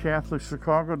 Catholic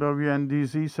Chicago,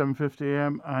 WNDZ, 750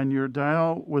 AM on your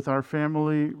dial with our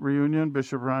family reunion,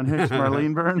 Bishop Ron Hicks,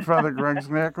 Marlene Byrne, Father Greg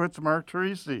Znakowicz, Mark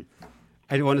Teresi.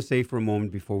 I want to say for a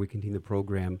moment before we continue the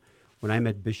program, when I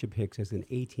met Bishop Hicks as an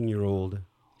 18-year-old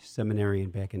seminarian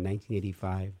back in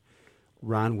 1985,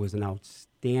 Ron was an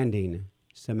outstanding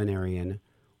seminarian,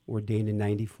 ordained in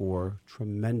 94,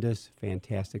 tremendous,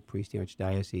 fantastic priest in the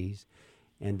Archdiocese,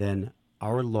 and then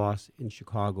our loss in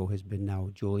Chicago has been now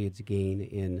Joliet's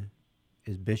gain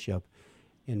as bishop,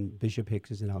 and Bishop Hicks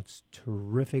is a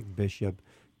terrific bishop,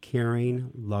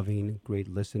 caring, loving,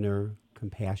 great listener,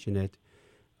 compassionate.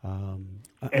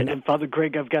 And Father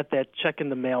Greg, I've got that check in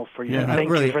the mail for you. Yeah, Thank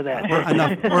you for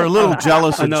that. We're a little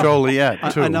jealous of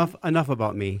Joliet, too. Enough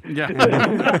about me.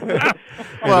 Yeah.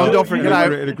 Well, don't forget, I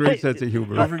had a great sense of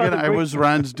humor. Don't forget, I was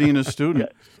Ron's Dina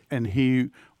student, and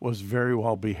he was very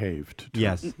well behaved, too.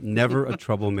 Yes, never a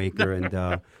troublemaker, and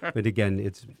but again,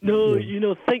 it's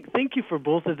Thank you for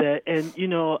both of that. And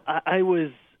I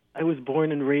was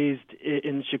born and raised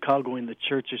in Chicago, in the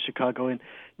Church of Chicago, and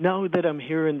now that I'm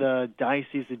here in the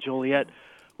Diocese of Joliet,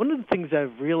 one of the things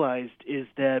I've realized is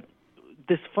that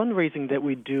this fundraising that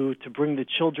we do to bring the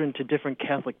children to different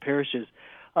Catholic parishes,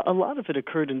 a lot of it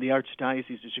occurred in the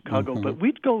Archdiocese of Chicago, but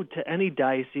we'd go to any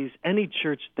diocese, any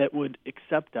church that would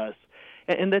accept us,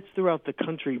 and that's throughout the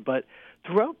country. But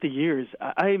throughout the years,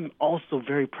 I'm also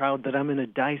very proud that I'm in a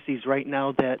diocese right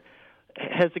now that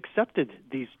has accepted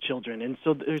these children. And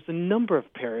so there's a number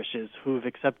of parishes who have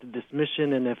accepted this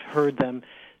mission and have heard them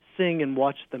sing and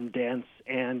watch them dance.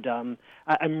 And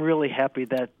I'm really happy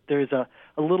that there's a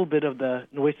little bit of the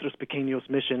Nuestros Pequeños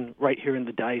mission right here in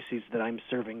the diocese that I'm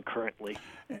serving currently.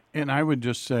 And I would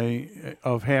just say,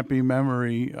 of happy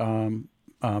memory,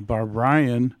 Barb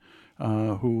Ryan,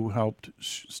 who helped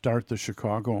start the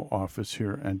Chicago office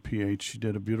here at PH. She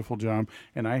did a beautiful job,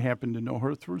 and I happened to know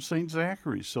her through St.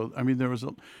 Zachary's. So, I mean, there was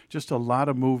just a lot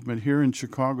of movement here in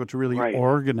Chicago to really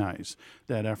organize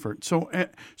that effort. So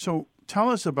tell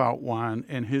us about Juan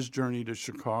and his journey to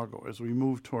Chicago as we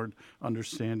move toward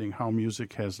understanding how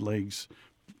music has legs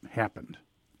happened.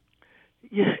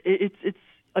 Yeah, it's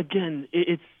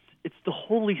the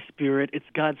Holy Spirit, it's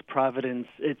God's providence,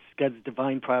 it's God's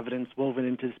divine providence woven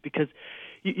into this, because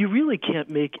you really can't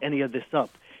make any of this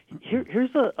up.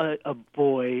 Here's a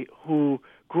boy who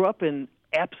grew up in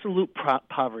absolute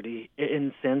poverty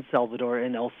in San Salvador,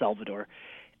 in El Salvador.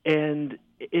 And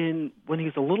when he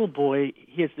was a little boy,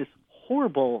 he has this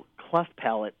horrible cleft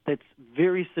palate that's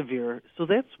very severe, so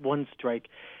that's one strike.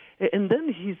 And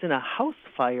then he's in a house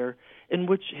fire in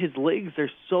which his legs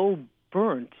are so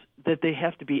burnt that they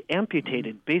have to be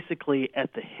amputated, basically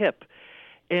at the hip.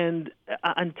 And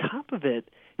on top of it,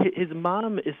 his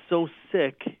mom is so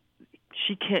sick,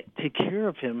 she can't take care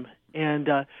of him, and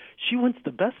she wants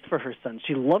the best for her son.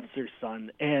 She loves her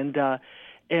son, and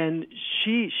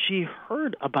she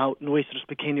heard about Nuestros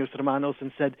Pequeños Hermanos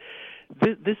and said,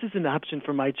 this is an option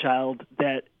for my child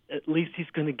that at least he's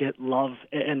going to get love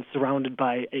and surrounded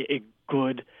by a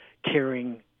good,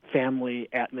 caring family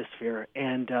atmosphere.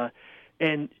 And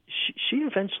she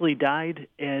eventually died,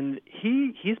 and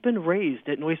he's been raised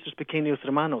at Nuestros Pequeños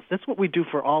Hermanos. That's what we do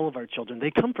for all of our children.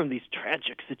 They come from these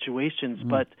tragic situations,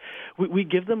 but we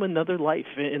give them another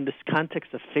life in this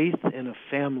context of faith and of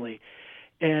family.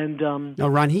 And now,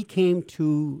 Ron, he came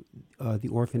to the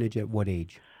orphanage at what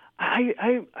age?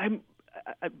 I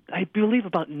believe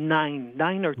about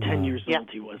 9 or 10 years old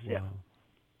he was. Wow.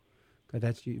 Yeah.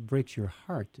 God, it breaks your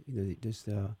heart. Just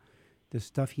the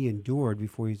stuff he endured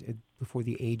before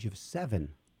the age of 7.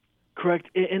 Correct.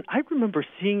 And I remember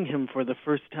seeing him for the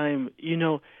first time.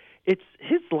 It's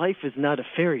his life is not a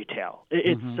fairy tale.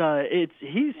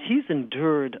 He's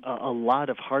endured a lot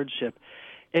of hardship.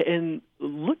 And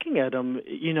looking at him,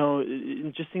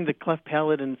 just seeing the cleft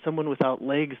palate and someone without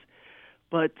legs,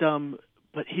 but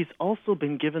he's also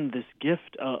been given this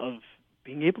gift of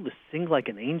being able to sing like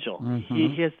an angel.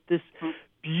 He has this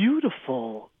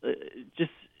beautiful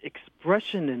just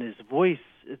expression in his voice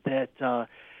that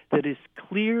is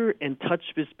clear and touch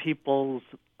his people's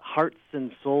hearts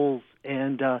and souls.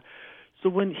 And so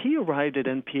when he arrived at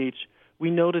NPH, we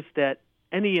noticed that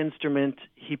any instrument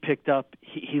he picked up,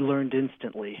 he learned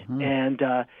instantly, and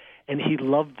he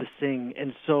loved to sing.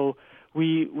 And so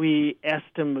we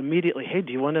asked him immediately, hey,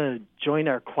 do you want to join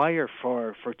our choir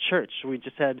for church? We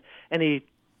just had any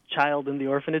child in the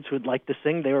orphanage who would like to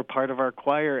sing. They were part of our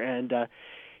choir, and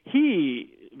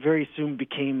he very soon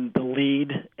became the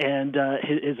lead, and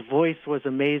his voice was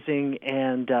amazing,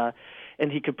 and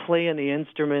he could play any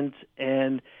instrument,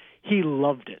 and he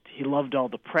loved it. He loved all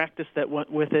the practice that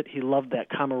went with it. He loved that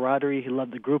camaraderie. He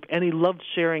loved the group, and he loved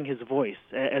sharing his voice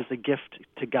as a gift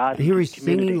to God. He was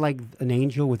singing like an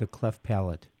angel with a cleft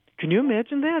palate. Can you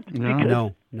imagine that?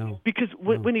 No. No. Because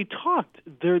when he talked,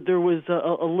 there was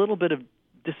a little bit of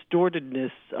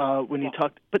distortedness when he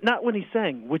talked, but not when he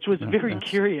sang, which was very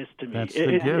curious to me. That's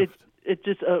the gift. It's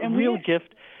just a real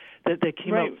gift that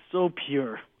came out so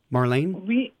pure.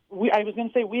 Marlene? I was going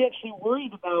to say, we actually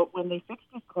worried about when they fixed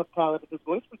his cleft palate if his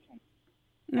voice would change,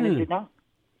 and it did not.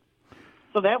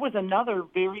 So that was another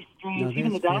very strange.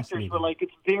 Even the doctors were like,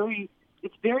 it's very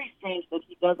strange that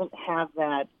he doesn't have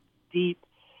that deep,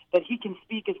 that he can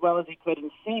speak as well as he could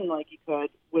and sing like he could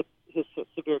with his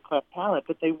severe cleft palate.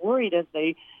 But they worried as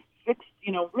they fixed,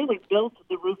 really built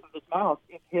the roof of his mouth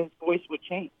if his voice would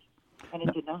change, and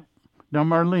it did not. Now,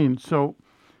 Marlene, so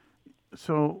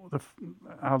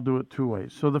I'll do it two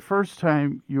ways. So the first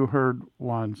time you heard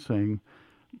Juan sing,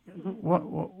 what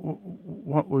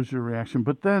was your reaction?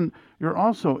 But then you're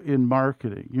also in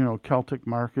marketing, Celtic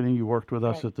marketing. You worked with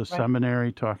us at the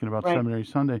seminary talking about Seminary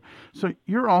Sunday. So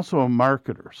you're also a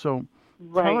marketer. So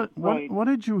what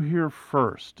did you hear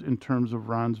first in terms of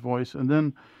Ron's voice? And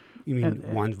then you mean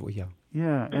Juan's voice, yeah.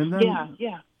 Yeah, and then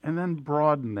and then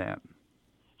broaden that.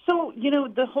 So,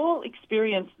 the whole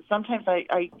experience, sometimes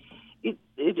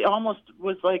it almost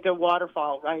was like a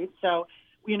waterfall, right? So,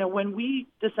 when we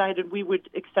decided we would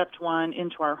accept Juan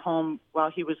into our home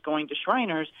while he was going to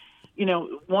Shriners,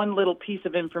 one little piece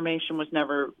of information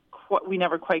we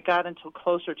never quite got until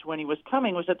closer to when he was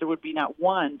coming, was that there would be not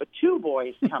one, but two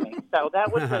boys coming. So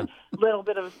that was a little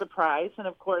bit of a surprise. And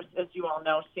of course, as you all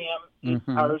know, Sam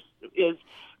is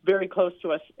very close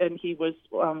to us, and he was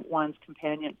Juan's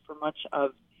companion for much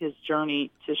of his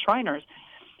journey to Shriners.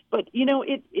 But,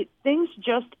 things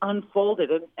just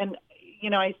unfolded. And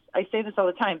I say this all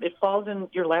the time. It falls in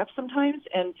your lap sometimes,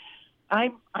 and I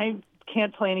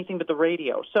can't play anything but the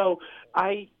radio. So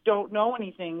I don't know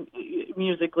anything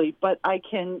musically, but I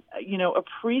can,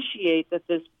 appreciate that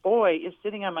this boy is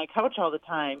sitting on my couch all the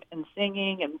time and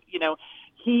singing. And,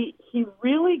 he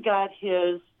really got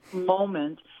his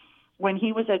moment when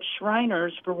he was at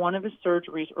Shriners for one of his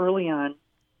surgeries early on.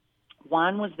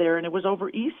 Juan was there, and it was over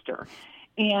Easter.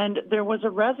 And there was a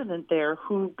resident there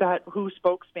who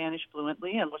spoke Spanish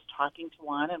fluently and was talking to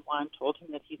Juan, and Juan told him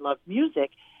that he loved music.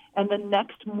 And the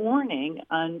next morning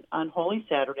on Holy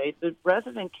Saturday, the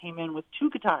resident came in with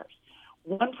two guitars,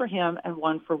 one for him and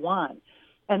one for Juan.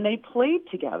 And they played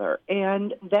together.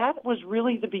 And that was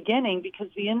really the beginning, because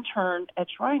the intern at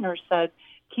Shriners said,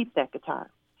 keep that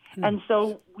guitar. And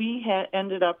so we had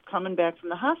ended up coming back from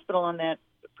the hospital on that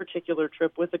particular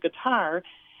trip with a guitar,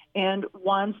 and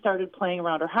Juan started playing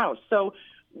around our house. So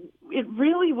it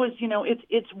really was,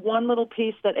 it's one little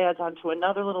piece that adds on to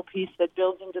another little piece that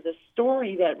builds into this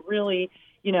story that really,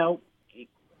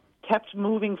 kept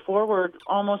moving forward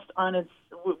almost on its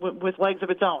with legs of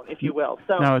its own, if you will.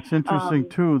 So now it's interesting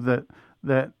too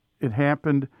that it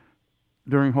happened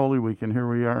during Holy Week, and here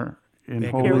we are in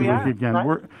Holy Week again.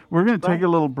 Right. We're going to take a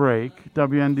little break.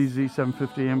 WNDZ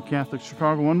 750 AM Catholic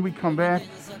Chicago. When we come back,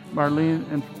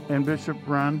 Marlene and Bishop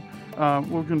Ron,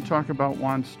 we're going to talk about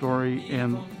Juan's story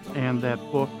and that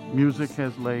book, Music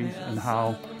Has Legs, and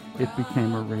how it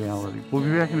became a reality. We'll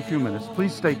be back in a few minutes.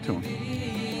 Please stay tuned.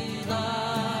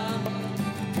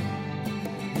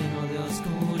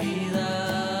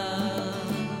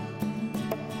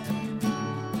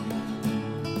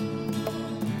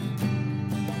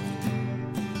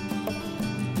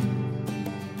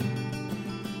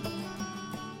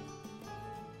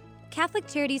 Catholic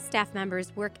Charities staff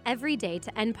members work every day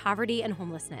to end poverty and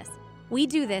homelessness. We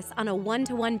do this on a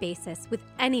one-to-one basis with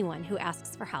anyone who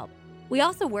asks for help. We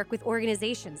also work with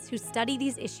organizations who study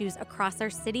these issues across our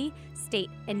city,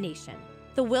 state, and nation.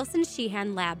 The Wilson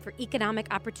Sheehan Lab for Economic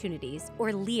Opportunities,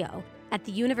 or LEO, at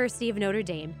the University of Notre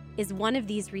Dame is one of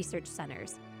these research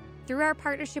centers. Through our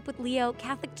partnership with LEO,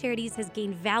 Catholic Charities has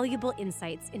gained valuable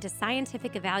insights into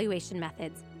scientific evaluation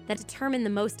methods that determine the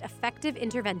most effective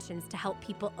interventions to help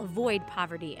people avoid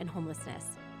poverty and homelessness.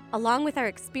 Along with our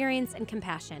experience and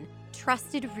compassion,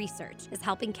 trusted research is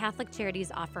helping Catholic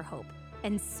Charities offer hope.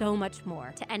 and so much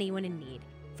more to anyone in need.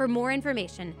 For more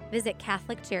information, visit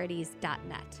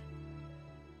CatholicCharities.net.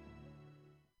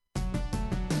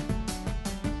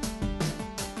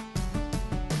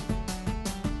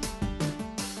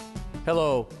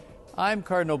 Hello, I'm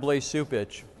Cardinal Blaise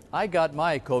Cupich. I got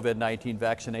my COVID-19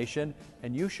 vaccination,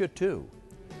 and you should too.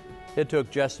 It took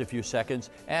just a few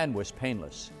seconds and was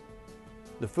painless.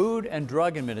 The Food and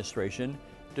Drug Administration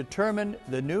determined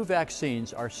the new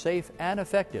vaccines are safe and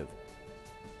effective,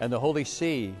 and the Holy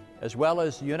See, as well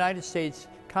as the United States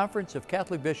Conference of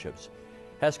Catholic Bishops,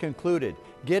 has concluded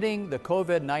getting the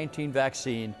COVID-19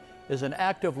 vaccine is an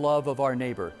act of love of our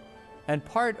neighbor and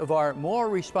part of our moral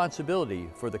responsibility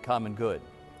for the common good.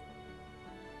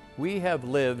 We have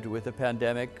lived with the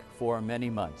pandemic for many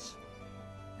months,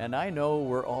 and I know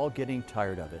we're all getting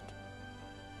tired of it.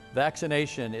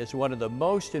 Vaccination is one of the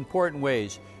most important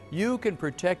ways you can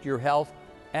protect your health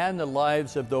and the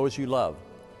lives of those you love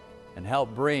and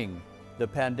help bring the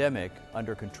pandemic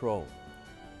under control.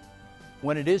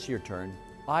 When it is your turn,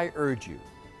 I urge you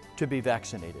to be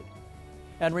vaccinated.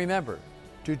 And remember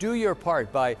to do your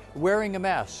part by wearing a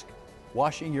mask,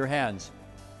 washing your hands,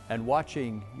 and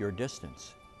watching your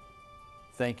distance.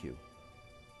 Thank you,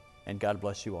 and God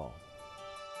bless you all.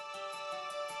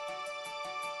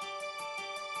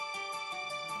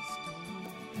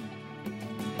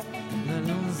 La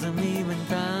luz de mi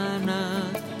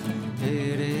ventana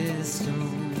eres tú.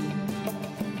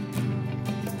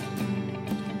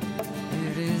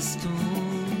 Eres tú,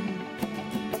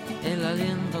 el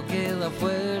aliento que da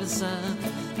fuerza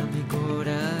a mi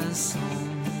corazón.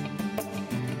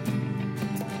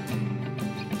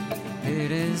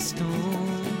 Eres tú,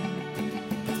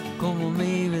 como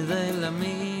mi vida el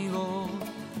amigo.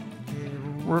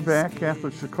 We're back,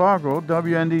 Catholic Chicago,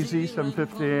 WNDZ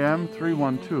 750 AM,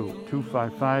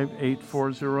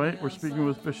 312-255-8408. We're speaking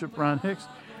with Bishop Ron Hicks,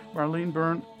 Marlene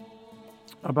Byrne,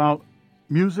 about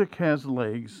Music Has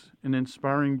Legs, an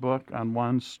inspiring book on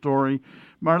Juan's story.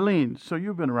 Marlene, so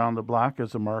you've been around the block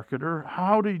as a marketer.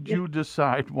 How did you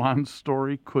decide Juan's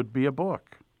story could be a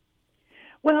book?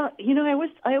 Well, you know,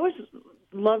 I always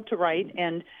love to write,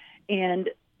 and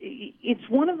it's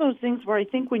one of those things where I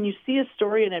think when you see a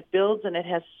story and it builds and it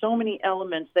has so many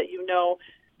elements that you know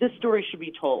this story should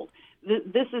be told.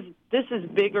 This is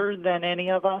bigger than any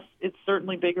of us. It's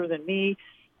certainly bigger than me.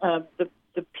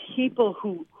 The people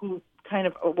who kind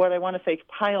of, what I want to say,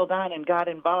 piled on and got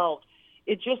involved,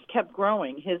 it just kept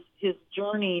growing. His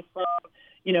journey from,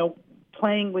 you know,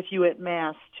 playing with you at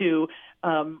Mass to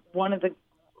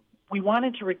we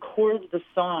wanted to record the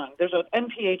song. There's an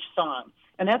NPH song,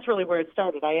 and that's really where it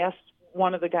started. I asked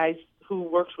one of the guys who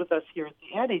works with us here at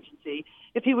the ad agency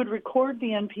if he would record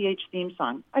the NPH theme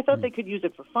song. I thought they could use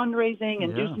it for fundraising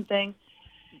and do some things.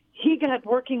 He got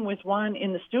working with Juan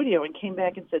in the studio and came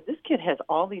back and said, this kid has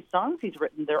all these songs he's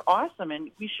written. They're awesome, and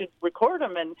we should record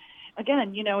them. And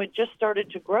again, you know, it just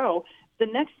started to grow. The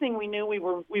next thing we knew, we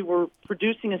were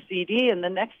producing a CD, and the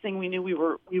next thing we knew,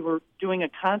 we were doing a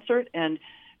concert. And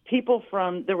people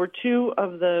there were two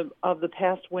of the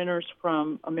past winners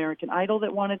from American Idol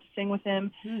that wanted to sing with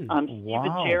him.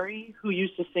 Stephen Jerry, who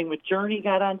used to sing with Journey,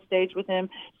 got on stage with him.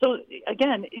 So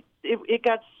again, it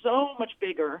got so much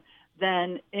bigger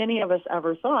than any of us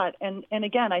ever thought. And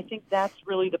again, I think that's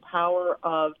really the power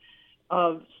of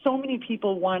so many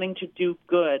people wanting to do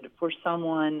good for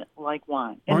someone like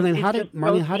Juan. Marlene, how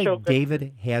did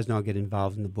David Hasnell get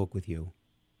involved in the book with you?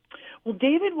 Well,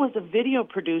 David was a video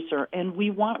producer, and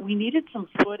we needed some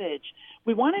footage.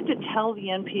 We wanted to tell the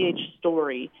NPH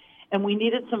story, and we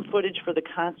needed some footage for the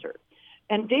concert.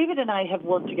 And David and I have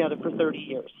worked together for 30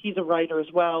 years. He's a writer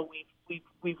as well.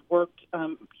 We've worked.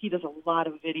 He does a lot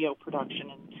of video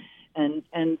production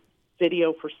and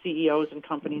video for CEOs and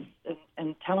companies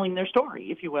and telling their story,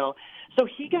 if you will. So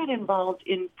he got involved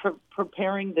in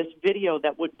preparing this video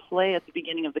that would play at the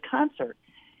beginning of the concert.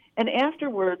 And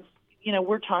afterwards, you know,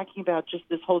 we're talking about just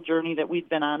this whole journey that we've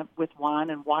been on with Juan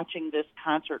and watching this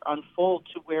concert unfold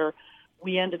to where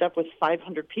we ended up with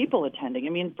 500 people attending.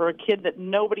 I mean, for a kid that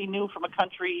nobody knew from a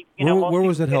country, you know, where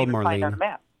was it held, Marlene? On a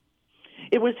map.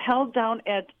 It was held down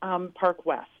at Park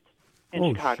West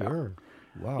in Chicago. Sure.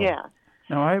 Wow. Yeah.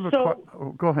 Now I have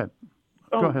go ahead.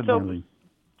 Go ahead, Marlene.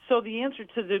 So the answer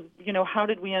to the, you know, how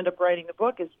did we end up writing the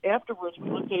book is afterwards we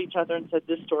looked at each other and said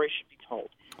this story should be told.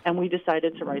 And we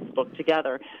decided to write the book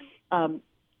together. And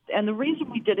the reason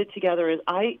we did it together is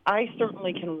I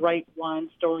certainly can write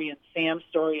Juan's story and Sam's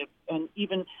story and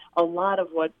even a lot of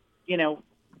what, you know,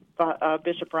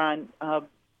 Bishop Ron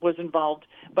was involved.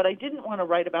 But I didn't want to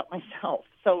write about myself.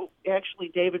 So actually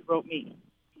David wrote me.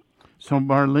 So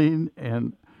Marlene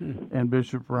and and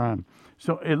Bishop Ron.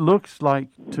 So it looks like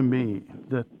to me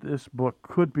that this book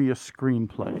could be a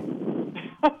screenplay.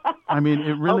 I mean,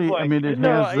 it really. Oh, I mean, it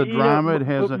has the drama. It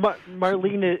has.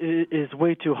 Marlene is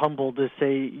way too humble to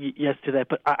say yes to that,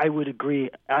 but I would agree.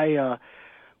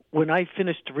 When I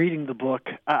finished reading the book,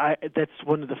 that's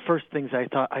one of the first things I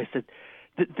thought. I said,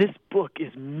 "This book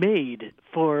is made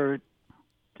for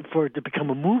it to become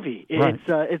a movie." Right.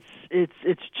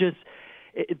 It's just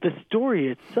the story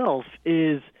itself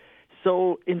is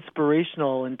so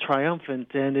inspirational and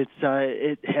triumphant, and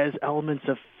it has elements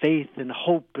of faith and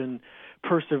hope and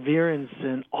perseverance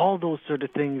and all those sort of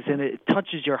things, and it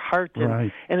touches your heart,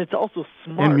 and it's also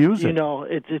smart. And music. You know,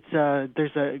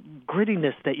 there's a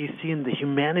grittiness that you see in the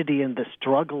humanity and the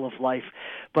struggle of life.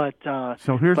 But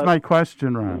so here's my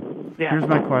question, Ron. Yeah. Here's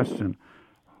my question: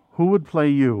 who would play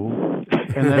you,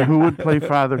 and then who would play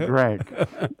Father Greg?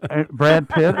 Brad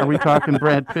Pitt? Are we talking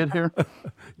Brad Pitt here?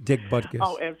 Dick Butkus.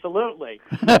 Oh, absolutely.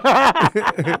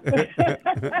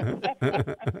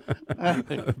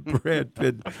 Brad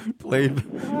Pitt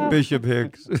played Bishop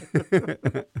Hicks.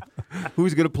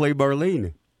 Who's going to play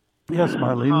Marlene? Yes,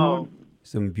 Marlene. Oh.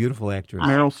 Some beautiful actress.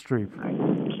 Meryl Streep.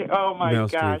 Oh my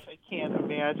Meryl gosh, Streep. I can't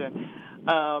imagine.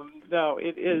 No,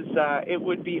 it is. It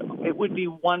would be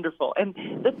wonderful. And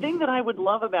the thing that I would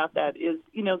love about that is,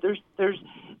 you know, this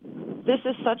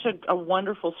is such a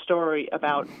wonderful story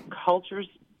about cultures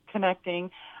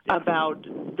connecting, about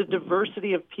the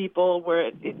diversity of people, where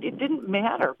it didn't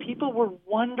matter. People were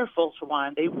wonderful to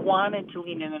Juan. They wanted to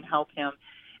lean in and help him,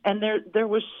 and there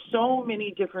was so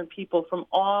many different people from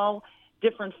all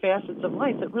different facets of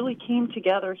life that really came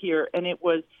together here, and it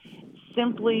was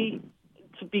simply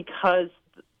because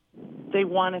they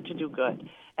wanted to do good.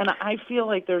 And I feel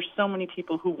like there's so many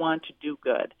people who want to do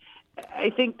good. I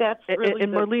think that's really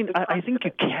and Marlene, I think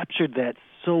you captured that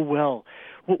so well.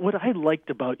 What I liked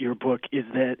about your book is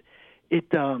that it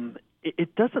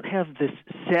doesn't have this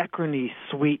saccharine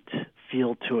sweet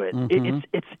feel to it. Mm-hmm.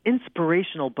 It's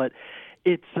inspirational, but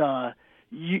it's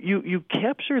you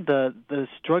capture the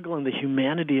struggle and the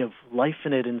humanity of life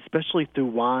in it, and especially through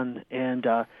Juan. And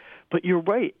but you're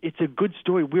right, it's a good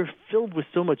story. We're filled with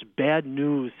so much bad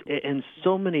news and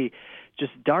so many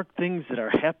just dark things that are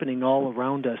happening all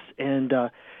around us. And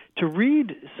to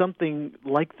read something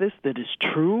like this that is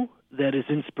true, that is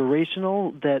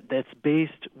inspirational, that's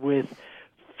based with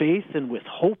faith and with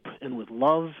hope and with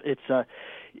love,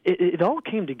 it all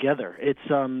came together.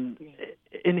 And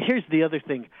here's the other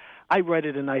thing. I read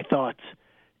it and I thought,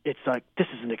 it's like, this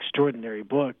is an extraordinary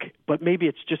book, but maybe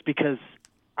it's just because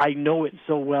I know it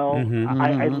so well.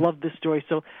 I love this story.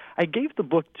 So I gave the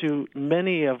book to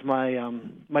many of my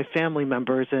my family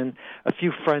members and a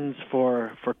few friends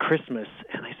for Christmas.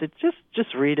 And I said,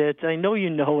 just read it. I know you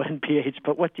know NPH,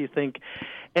 but what do you think?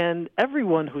 And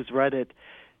everyone who's read it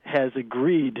has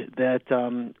agreed that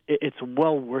it's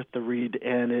well worth the read,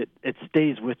 and it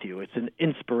stays with you. It's an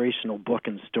inspirational book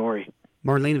and story.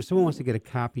 Marlene, if someone wants to get a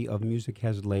copy of Music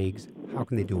Has Legs, how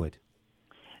can they do it?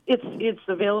 It's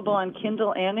available on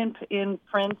Kindle and in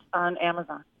print on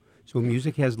Amazon. So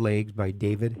Music Has Legs by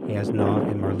David Hasnaugh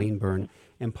and Marlene Byrne,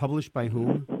 and published by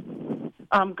whom?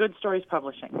 Good Stories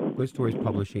Publishing. Good Stories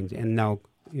Publishing. And now,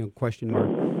 question mark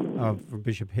for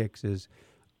Bishop Hicks is,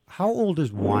 how old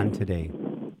is Juan today?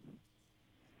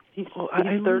 He's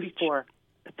 34.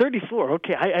 34.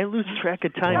 Okay, I lose track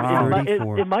of time.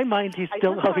 Wow. In my mind, he's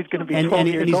still always going to be 12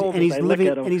 years old. And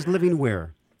he's living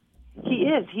where? He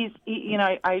is.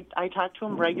 I talk to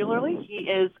him regularly. He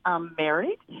is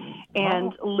married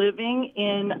and living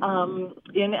in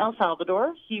El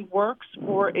Salvador. He works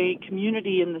for a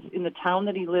community in the town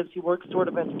that he lives. He works sort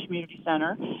of at the community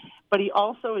center, but he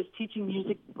also is teaching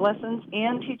music lessons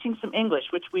and teaching some English,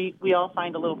 which we all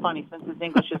find a little funny since his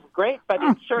English isn't great, but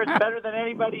it's better than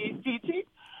anybody he's teaching.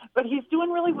 But he's doing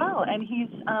really well, and he's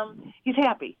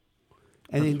happy.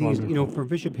 And the thing is, for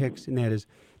Bishop Hicks, and that is,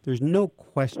 there's no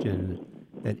question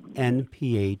that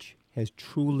NPH has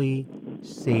truly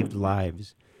saved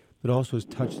lives, but also has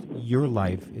touched your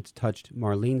life. It's touched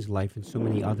Marlene's life and so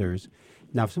many others.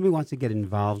 Now, if somebody wants to get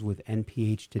involved with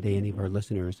NPH today, any of our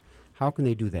listeners, how can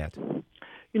they do that?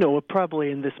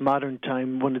 Probably in this modern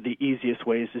time, one of the easiest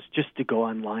ways is just to go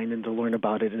online and to learn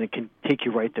about it, and it can take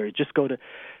you right there. Just go to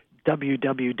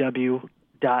www.nph.org,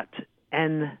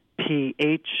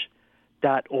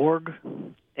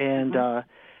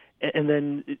 and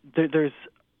then there's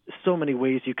so many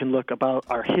ways you can look about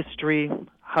our history,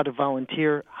 how to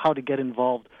volunteer, how to get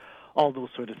involved. all those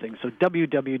sort of things. So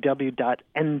www.nph.org.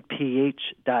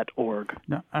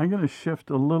 Now, I'm going to shift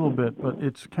a little bit, but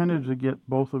it's kind of to get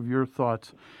both of your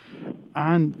thoughts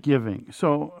on giving.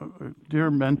 So, dear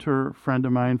mentor, friend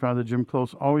of mine, Father Jim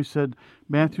Close, always said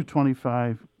Matthew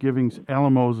 25, giving's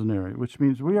alamosinary, which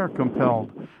means we are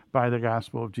compelled by the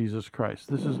gospel of Jesus Christ.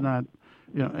 This is not,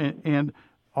 and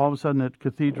all of a sudden at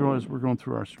Cathedral, as we're going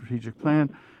through our strategic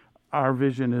plan, our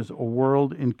vision is a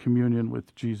world in communion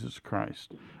with Jesus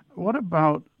Christ. What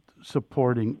about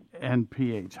supporting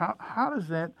NPH? How does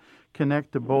that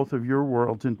connect to both of your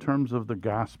worlds in terms of the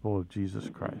gospel of Jesus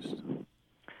Christ?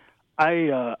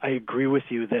 I agree with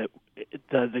you that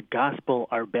the gospel,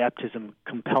 our baptism,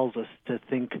 compels us to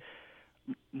think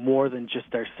more than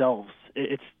just ourselves.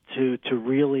 It's to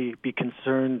really be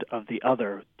concerned of the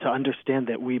other, to understand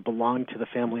that we belong to the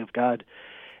family of God.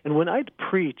 And when I'd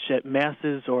preach at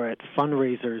masses or at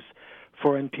fundraisers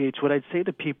for NPH, what I'd say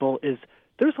to people is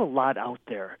there's a lot out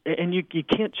there, and you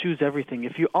can't choose everything.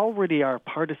 If you already are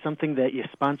part of something that you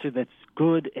sponsor that's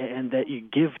good and that you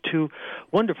give to,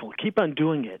 wonderful, keep on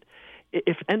doing it.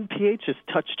 If NPH has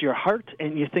touched your heart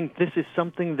and you think this is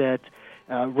something that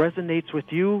resonates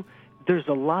with you, there's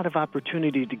a lot of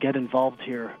opportunity to get involved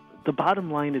here. The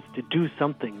bottom line is to do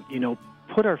something,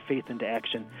 put our faith into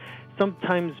action.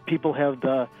 Sometimes people have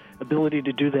the ability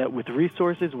to do that with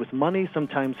resources, with money.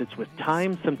 Sometimes it's with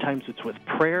time. Sometimes it's with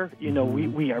prayer.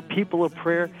 We are people of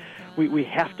prayer. We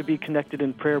have to be connected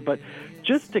in prayer. But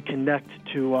just to connect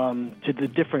to the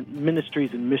different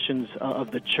ministries and missions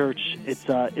of the church, it's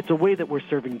a way that we're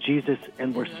serving Jesus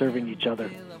and we're serving each other.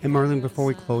 And Marlene, before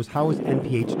we close, how has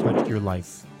NPH touched your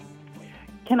life?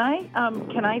 Can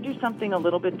I do something a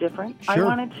little bit different? Sure. I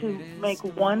wanted to make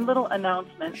one little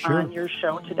announcement on your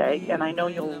show today, and I know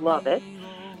you'll love it,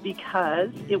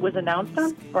 because it was announced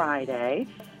on Friday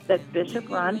that Bishop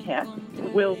Ron Hicks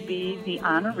will be the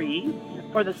honoree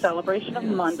for the celebration of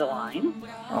Mundelein.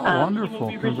 Oh,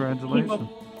 wonderful. Congratulations.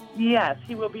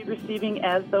 He will be receiving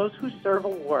As Those Who Serve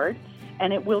award,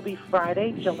 and it will be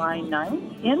Friday, July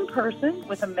 9th, in person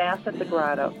with a Mass at the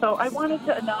Grotto. So I wanted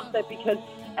to announce that because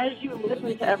as you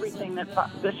listen to everything that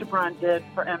Bishop Ron did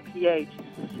for MPH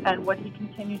and what he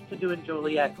continues to do in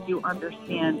Joliet, you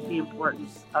understand the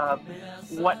importance of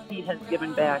what he has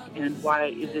given back and why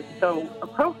it is so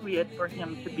appropriate for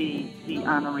him to be the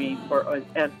honoree for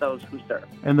As Those Who Serve.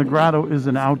 And the grotto is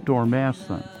an outdoor Mass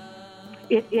then?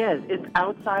 It is. It's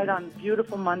outside on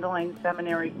beautiful Mundelein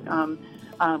Seminary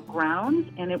grounds,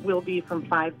 and it will be from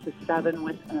 5 to 7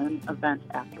 with an event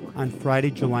afterwards. On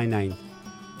Friday, July 9th.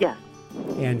 Yes.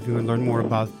 And if you want to learn more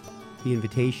about the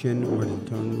invitation or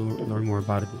to learn more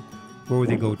about it, where would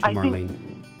they go to,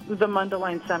 Marlene? The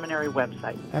Mundelein Seminary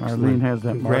website. Excellent. Marlene has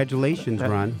that. Congratulations,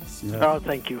 Ron. Yeah. Oh,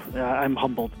 thank you. I'm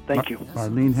humbled. Thank you.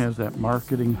 Marlene has that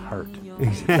marketing heart.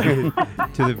 Exactly.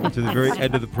 to the very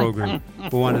end of the program.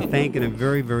 We want to thank in a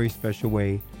very, very special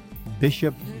way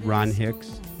Bishop Ron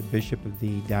Hicks, the Bishop of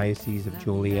the Diocese of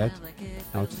Joliet,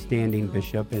 outstanding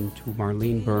bishop, and to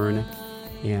Marlene Byrne,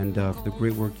 and for the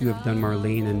great work you have done,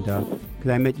 Marlene. And because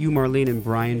I met you, Marlene, and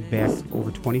Brian back over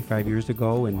 25 years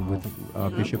ago, and with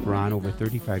Bishop Ron over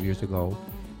 35 years ago.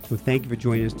 So thank you for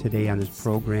joining us today on this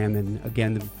program. And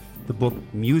again, the book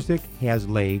Music Has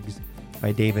Legs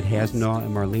by David Hasnaugh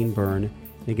and Marlene Byrne.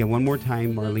 And again, one more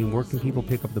time, Marlene, where can people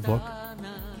pick up the book?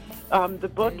 The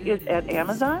book is at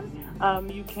Amazon.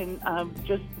 You can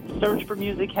just search for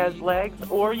Music Has Legs,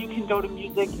 or you can go to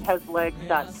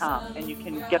musichaslegs.com, and you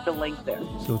can get the link there.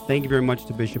 So thank you very much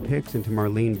to Bishop Hicks and to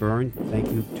Marlene Byrne.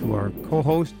 Thank you to our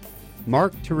co-host,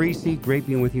 Mark Teresi. Great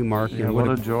being with you, Mark. Yeah, and what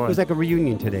a joy. It was like a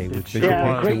reunion today with Bishop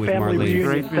Hicks great and with family Marlene.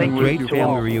 reunion. Great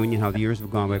family reunion, how the years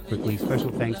have gone by quickly.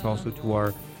 Special thanks also to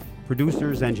our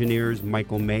producers, engineers,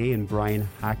 Michael May and Brian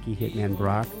Hockey Hitman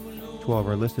Brock. To all of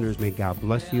our listeners, may God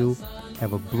bless you.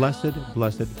 Have a blessed,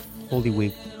 blessed Holy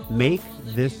Week. Make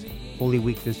this Holy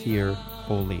Week this year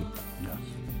holy. Yes.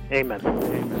 Amen.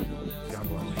 Amen. God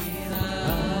bless.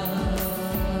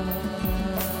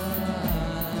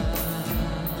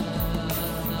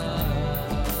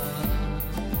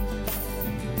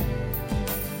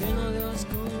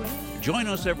 Join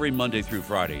us every Monday through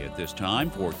Friday at this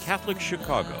time for Catholic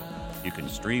Chicago. You can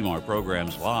stream our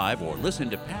programs live or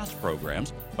listen to past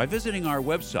programs by visiting our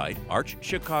website,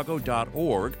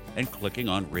 archchicago.org, and clicking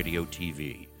on Radio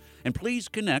TV. And please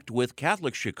connect with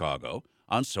Catholic Chicago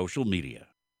on social media.